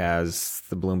 Bloomberg has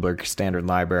the Bloomberg standard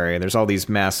library. There's all these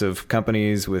massive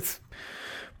companies with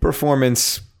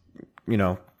performance,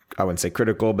 I wouldn't say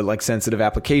critical, but like sensitive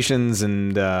applications.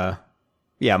 And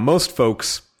most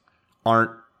folks aren't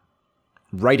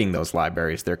writing those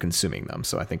libraries, they're consuming them.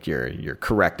 So I think you're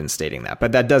correct in stating that.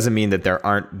 But that doesn't mean that there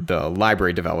aren't the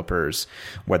library developers,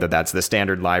 whether that's the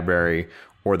standard library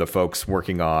or the folks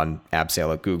working on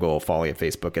Abseil at Google, Folly at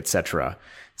Facebook, etc.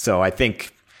 So I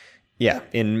think,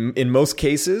 in most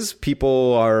cases,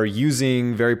 people are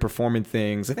using very performant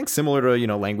things. I think similar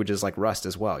to, languages like Rust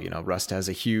as well. Rust has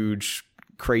a huge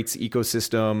crates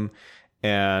ecosystem,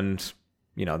 and,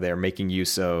 they're making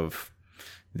use of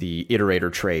the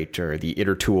iterator trait or the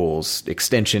itertools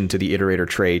extension to the iterator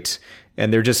trait,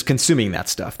 and they're just consuming that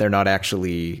stuff. They're not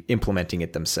actually implementing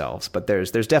it themselves. But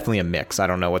there's definitely a mix. I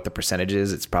don't know what the percentage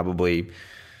is. It's probably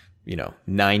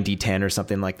 90-10 or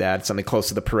something like that. Something close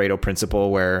to the Pareto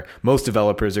principle, where most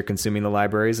developers are consuming the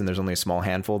libraries and there's only a small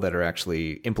handful that are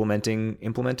actually implementing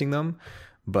them.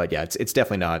 But yeah, it's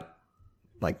definitely not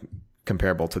like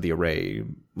comparable to the array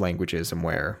languages, and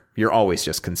where you're always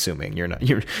just consuming. You're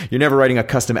never writing a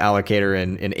custom allocator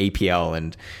in APL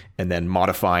and then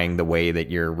modifying the way that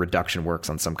your reduction works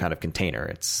on some kind of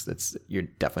container. You're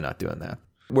definitely not doing that.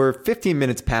 We're 15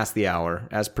 minutes past the hour,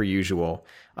 as per usual.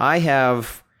 I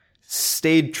have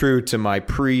stayed true to my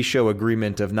pre-show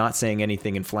agreement of not saying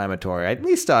anything inflammatory. At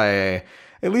least I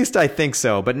think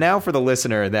so. But now for the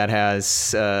listener that has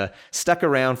stuck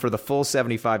around for the full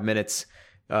 75 minutes,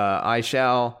 I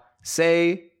shall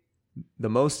say the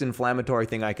most inflammatory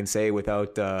thing I can say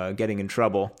without getting in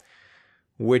trouble,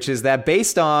 which is that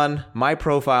based on my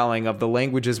profiling of the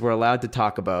languages we're allowed to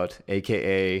talk about,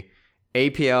 aka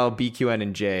APL, BQN,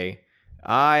 and J,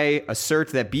 I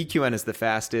assert that BQN is the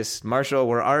fastest. Marshall,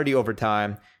 we're already over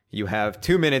time. You have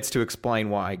 2 minutes to explain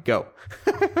why. Go.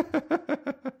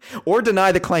 Or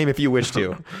deny the claim if you wish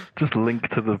to. Just link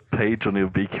to the page on your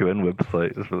BQN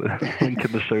website. Link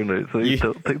in the show notes. So it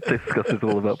discusses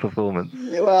all about performance.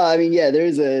 Well, I mean,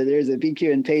 there's a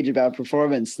BQN page about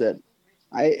performance that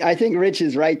I think Rich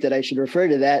is right that I should refer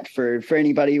to that for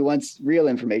anybody who wants real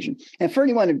information. And for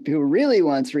anyone who really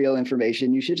wants real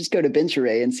information, you should just go to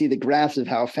BenchArray and see the graphs of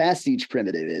how fast each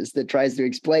primitive is that tries to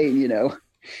explain,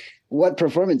 what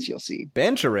performance you'll see.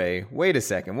 BenchArray? Wait a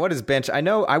second. What is bench? I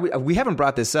know we haven't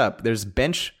brought this up. There's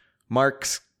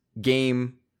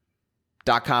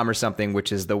benchmarksgame.com or something,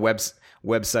 which is the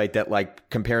website that like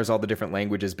compares all the different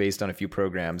languages based on a few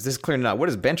programs. This is clearly not. What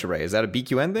is BenchArray? Is that a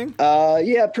BQN thing?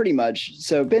 Yeah, pretty much.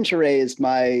 So BenchArray is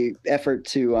my effort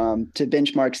to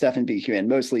benchmark stuff in BQN,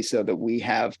 mostly so that we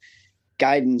have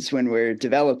guidance when we're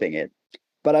developing it.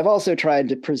 But I've also tried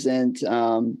to present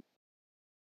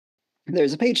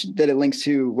there's a page that it links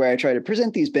to where I try to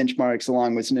present these benchmarks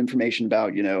along with some information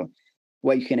about,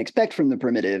 what you can expect from the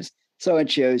primitives. So it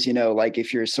shows, like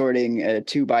if you're sorting a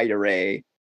 2-byte array,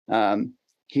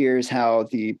 here's how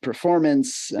the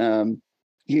performance,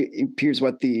 here's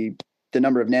what the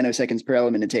number of nanoseconds per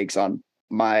element it takes on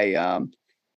my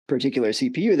particular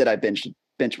CPU that I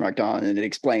benchmarked on. And it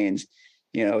explains,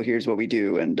 here's what we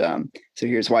do. And so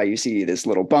here's why you see this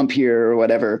little bump here or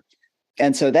whatever.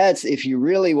 And so that's if you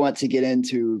really want to get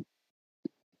into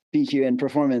BQN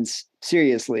performance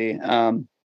seriously. I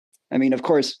mean, of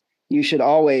course, you should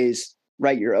always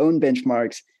write your own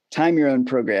benchmarks, time your own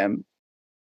program.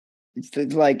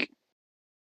 It's like,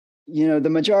 the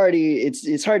majority,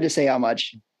 it's hard to say how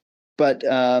much, but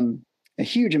a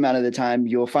huge amount of the time,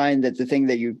 you'll find that the thing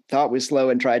that you thought was slow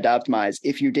and tried to optimize,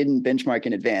 if you didn't benchmark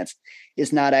in advance,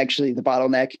 is not actually the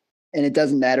bottleneck, and it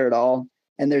doesn't matter at all.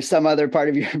 And there's some other part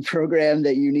of your program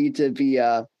that you need to be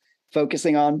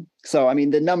focusing on. So, I mean,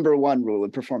 the number one rule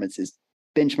of performance is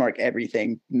benchmark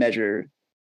everything, measure,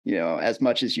 as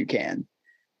much as you can.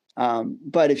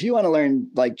 But if you want to learn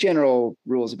like general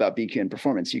rules about BQN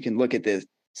performance, you can look at this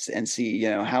and see,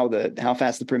 how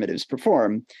fast the primitives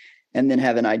perform, and then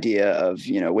have an idea of,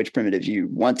 which primitive you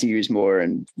want to use more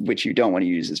and which you don't want to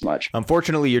use as much.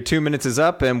 Unfortunately, your 2 minutes is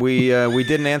up, and we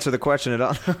didn't answer the question at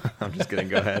all. I'm just kidding.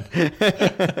 Go ahead.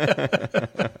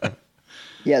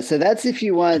 Yeah, so that's if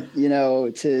you want,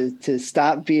 to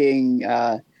stop being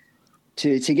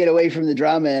to get away from the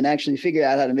drama and actually figure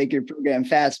out how to make your program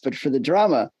fast. But for the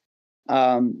drama,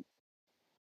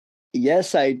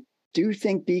 yes, I do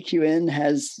think BQN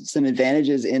has some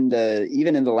advantages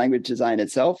even in the language design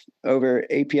itself over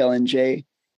APL and J.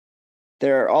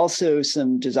 There are also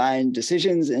some design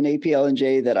decisions in APL and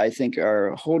J that I think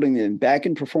are holding them back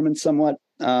in performance somewhat.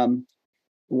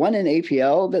 One in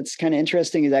APL that's kind of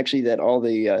interesting is actually that all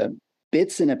the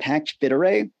bits in a packed bit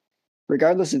array,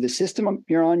 regardless of the system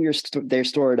you're on, they're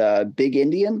stored big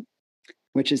Endian,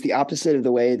 which is the opposite of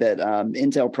the way that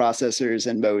Intel processors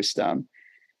and most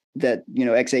that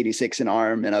x86 and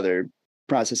ARM and other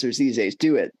processors these days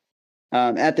do it.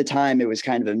 At the time, it was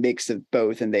kind of a mix of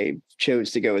both, and they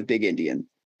chose to go with big Endian.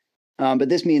 But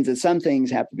this means that some things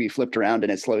have to be flipped around,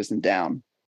 and it slows them down.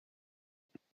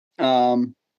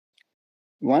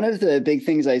 One of the big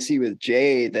things I see with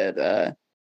J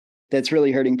that's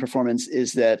really hurting performance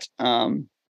is that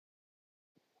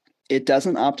it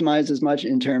doesn't optimize as much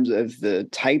in terms of the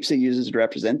types it uses to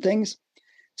represent things.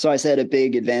 So I said a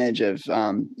big advantage of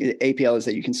APL is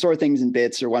that you can store things in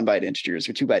bits or 1-byte integers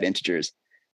or 2-byte integers.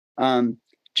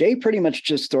 J pretty much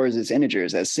just stores its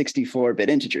integers as 64-bit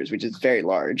integers, which is very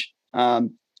large.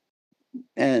 And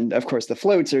of course, the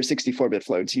floats are 64-bit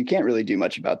floats. You can't really do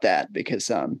much about that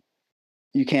because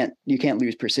you can't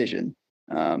lose precision.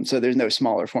 So there's no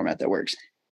smaller format that works.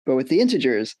 But with the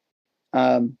integers,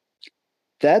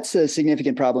 that's a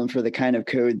significant problem for the kind of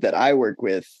code that I work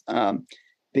with.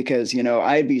 Because,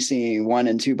 I'd be seeing 1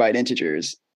 and 2-byte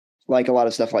integers, like a lot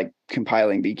of stuff like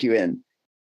compiling BQN.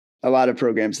 A lot of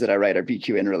programs that I write are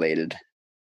BQN related.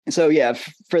 So yeah,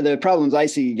 for the problems I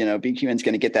see, BQN is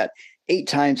going to get that 8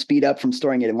 times speed up from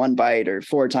storing it in 1 byte or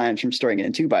 4 times from storing it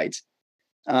in 2 bytes.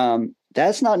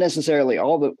 That's not necessarily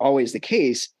always the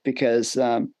case because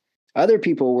other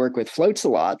people work with floats a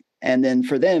lot. And then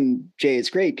for them, J is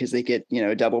great because they get,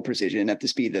 double precision at the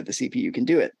speed that the CPU can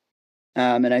do it.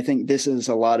 And I think this is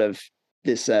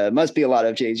must be a lot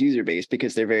of J's user base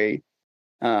because they're very,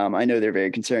 I know they're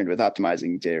very concerned with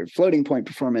optimizing their floating point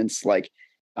performance. Like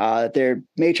their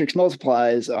matrix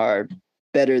multiplies are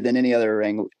better than any other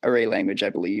array language, I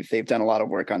believe. They've done a lot of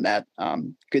work on that.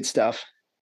 Good stuff.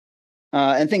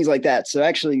 And things like that. So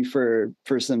actually for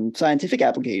some scientific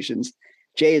applications,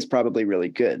 J is probably really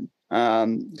good.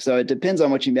 So it depends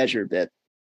on what you measure a bit.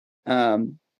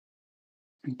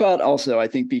 But also, I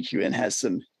think BQN has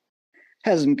some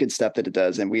good stuff that it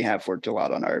does, and we have worked a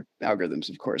lot on our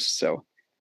algorithms, of course. So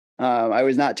I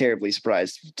was not terribly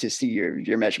surprised to see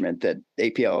your measurement that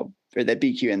APL or that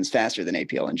BQN is faster than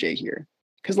APL and J here,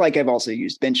 because like I've also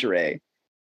used bench array.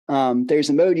 There's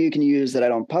a mode you can use that I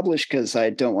don't publish because I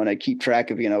don't want to keep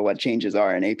track of what changes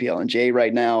are in APL and J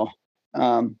right now.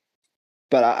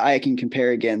 But I can compare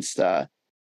against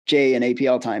J and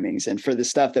APL timings, and for the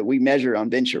stuff that we measure on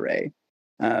bench array.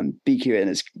 BQN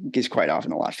is quite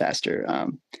often a lot faster,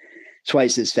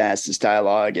 twice as fast as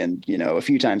Dialog, and a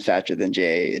few times faster than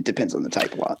J. It depends on the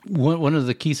type a lot. One of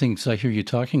the key things I hear you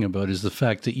talking about is the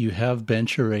fact that you have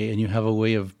bench array and you have a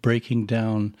way of breaking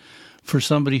down. For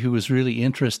somebody who is really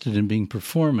interested in being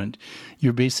performant,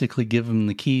 you're basically giving them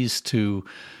the keys to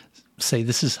say,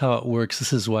 this is how it works,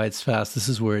 this is why it's fast, this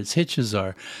is where its hitches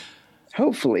are.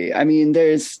 Hopefully. I mean,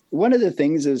 there's one of the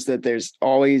things is that there's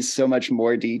always so much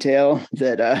more detail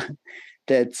that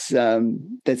that's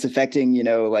affecting,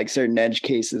 like certain edge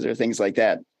cases or things like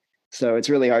that. So it's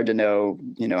really hard to know,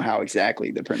 how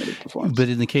exactly the primitive performs. But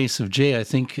in the case of J, I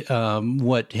think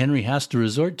what Henry has to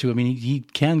resort to, I mean, he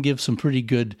can give some pretty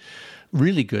good,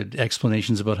 really good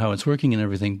explanations about how it's working and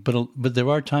everything. But there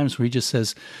are times where he just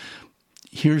says,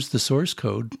 here's the source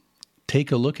code.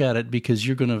 Take a look at it because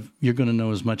you're gonna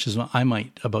know as much as I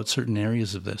might about certain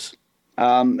areas of this.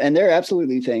 And there are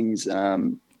absolutely things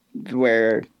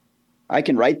where I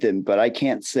can write them, but I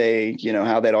can't say,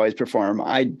 how they'd always perform.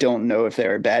 I don't know if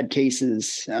there are bad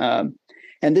cases. And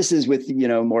this is with,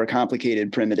 more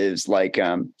complicated primitives like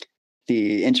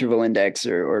the interval index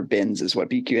or bins is what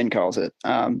BQN calls it.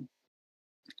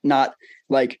 Not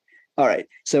like, all right,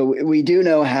 so we do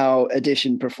know how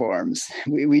addition performs.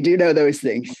 We do know those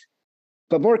things.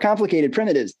 But more complicated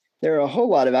primitives, there are a whole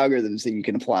lot of algorithms that you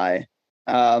can apply.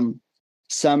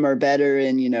 Some are better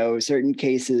in, certain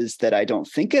cases that I don't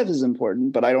think of as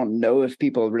important, but I don't know if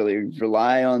people really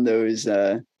rely on those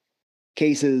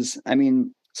cases. I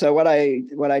mean, so what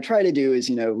I try to do is,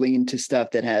 lean to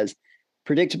stuff that has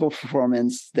predictable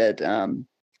performance that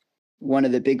one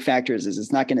of the big factors is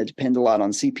it's not going to depend a lot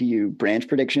on CPU branch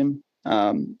prediction.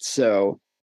 So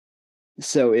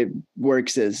it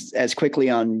works as quickly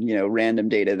on, random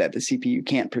data that the CPU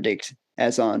can't predict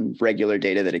as on regular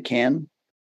data that it can.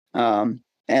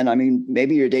 And I mean,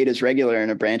 maybe your data is regular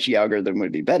and a branchy algorithm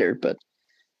would be better, but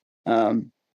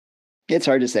it's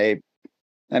hard to say.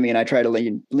 I mean, I try to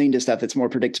lean to stuff that's more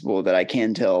predictable that I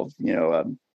can tell,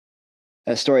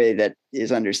 a story that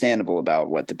is understandable about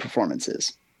what the performance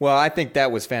is. Well, I think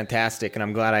that was fantastic, and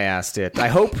I'm glad I asked it. I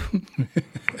hope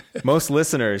most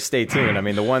listeners stay tuned. I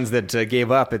mean, the ones that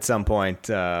gave up at some point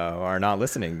are not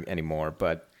listening anymore,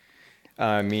 but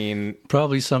I mean...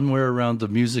 Probably somewhere around the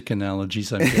music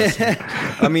analogies, I'm guessing.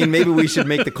 I mean, maybe we should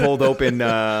make the cold open.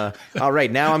 All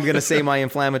right, now I'm going to say my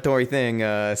inflammatory thing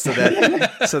so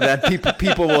that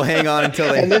people will hang on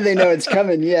until they... And then they know it's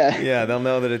coming, yeah. Yeah, they'll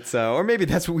know that it's... or maybe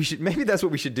that's what we should... Maybe that's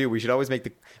what we should do. We should always make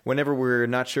the... Whenever we're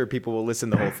not sure people will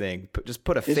listen the whole thing, just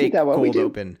put a fake cold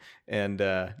open. And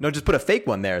no, just put a fake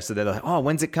one there so they're like, oh,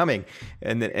 when's it coming?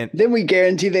 And then we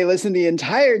guarantee they listen the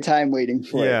entire time waiting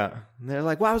for it. Yeah. And they're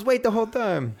like, well, I was waiting the whole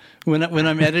time. When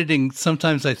I'm editing,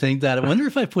 sometimes I think that. I wonder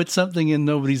if I put something in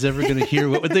nobody's ever going to hear.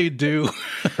 What would they do?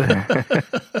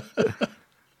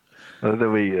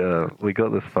 We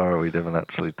got this far. We haven't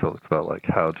actually talked about like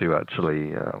how do you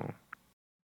actually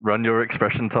run your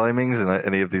expression timings in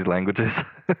any of these languages.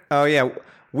 Oh yeah.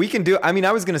 We can do. I mean,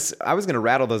 I was gonna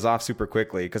rattle those off super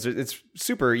quickly because it's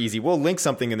super easy. We'll link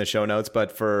something in the show notes.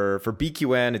 But for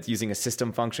BQN, it's using a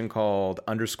system function called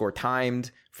 _timed.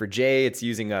 For J, it's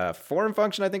using a form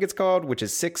function, I think it's called, which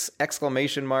is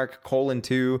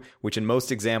 6::2, which in most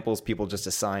examples people just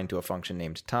assign to a function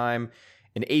named time.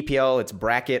 In APL, it's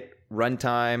bracket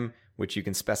runtime, which you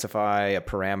can specify a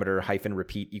parameter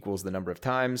 -repeat equals the number of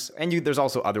times. And there's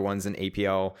also other ones in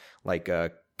APL like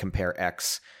compare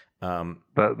x. But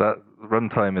that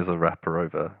runtime is a wrapper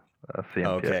over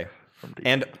CMPX. Okay.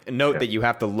 And note that you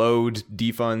have to load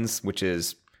defuns, which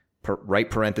is right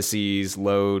parentheses,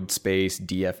 load space,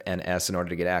 dfns in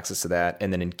order to get access to that.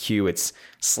 And then in Q, it's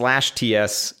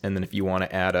 /ts. And then if you want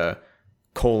to add a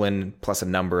colon plus a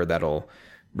number, that'll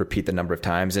repeat the number of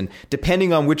times. And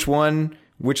depending on which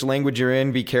language you're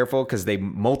in, be careful because they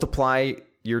multiply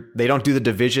they don't do the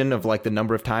division of like the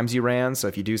number of times you ran. So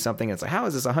if you do something, it's like, how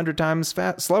is this 100 times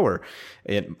slower?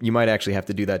 You might actually have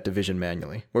to do that division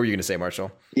manually. What were you going to say,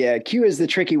 Marshall? Yeah, Q is the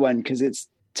tricky one because it's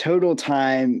total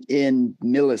time in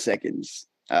milliseconds.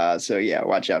 So yeah,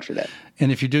 watch out for that.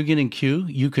 And if you're doing it in Q,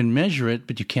 you can measure it,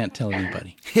 but you can't tell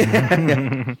anybody.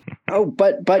 Oh,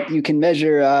 but you can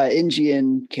measure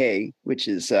NGN-K, which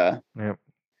is... Yep,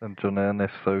 and John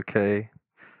is okay.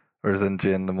 Or is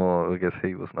NGN the more, I guess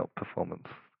he was not performance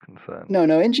concerned. No,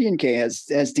 NGN-K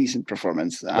has decent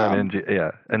performance.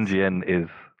 NGN is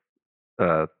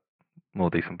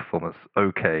more decent performance.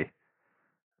 Okay.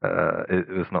 It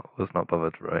was not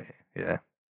bothered, right? Yeah.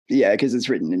 Yeah, because it's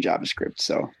written in JavaScript,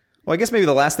 so... Well, I guess maybe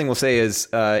the last thing we'll say is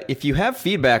if you have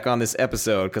feedback on this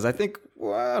episode, because I think,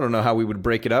 I don't know how we would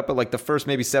break it up, but like the first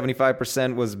maybe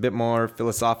 75% was a bit more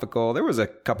philosophical. There was a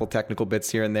couple technical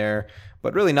bits here and there,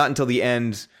 but really not until the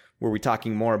end were we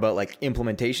talking more about like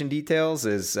implementation details.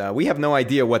 We have no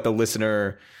idea what the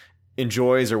listener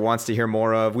enjoys or wants to hear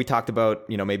more of. We talked about,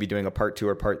 maybe doing a part 2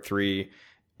 or part 3.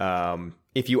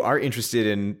 If you are interested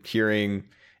in hearing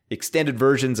extended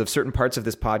versions of certain parts of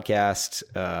this podcast,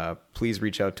 please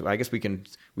reach out to, I guess we can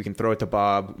throw it to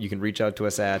Bob. You can reach out to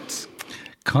us at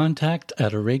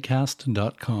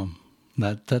contact@arraycast.com.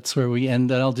 That's where we end.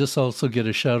 And I'll just also get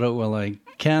a shout out while I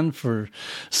can for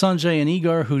Sanjay and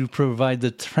Igor, who provide the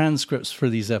transcripts for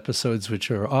these episodes, which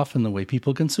are often the way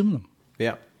people consume them.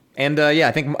 Yeah. And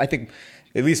I think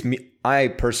at least I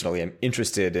personally am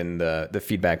interested in the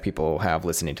feedback people have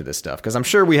listening to this stuff, because I'm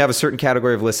sure we have a certain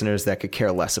category of listeners that could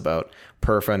care less about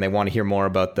perf and they want to hear more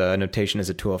about the notation as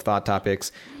a tool of thought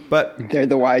topics. But they're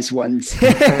the wise ones.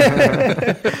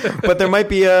 But there might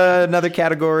be another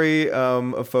category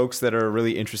of folks that are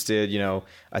really interested.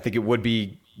 I think it would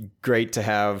be great to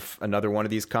have another one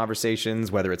of these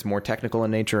conversations, whether it's more technical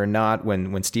in nature or not,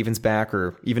 when Steven's back,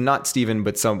 or even not Steven,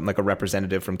 but some like a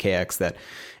representative from KX that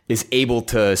is able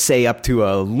to say up to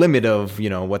a limit of,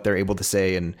 what they're able to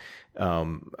say. And,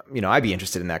 I'd be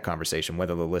interested in that conversation,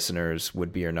 whether the listeners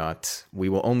would be or not. We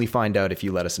will only find out if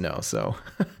you let us know. So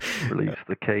release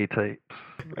the K tapes.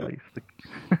 Release the.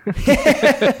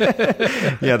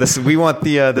 Yeah, we want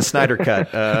the Snyder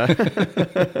cut.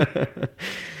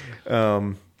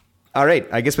 All right.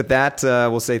 I guess with that,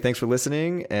 we'll say thanks for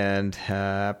listening and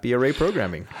happy array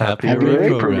programming. Happy array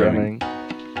programming.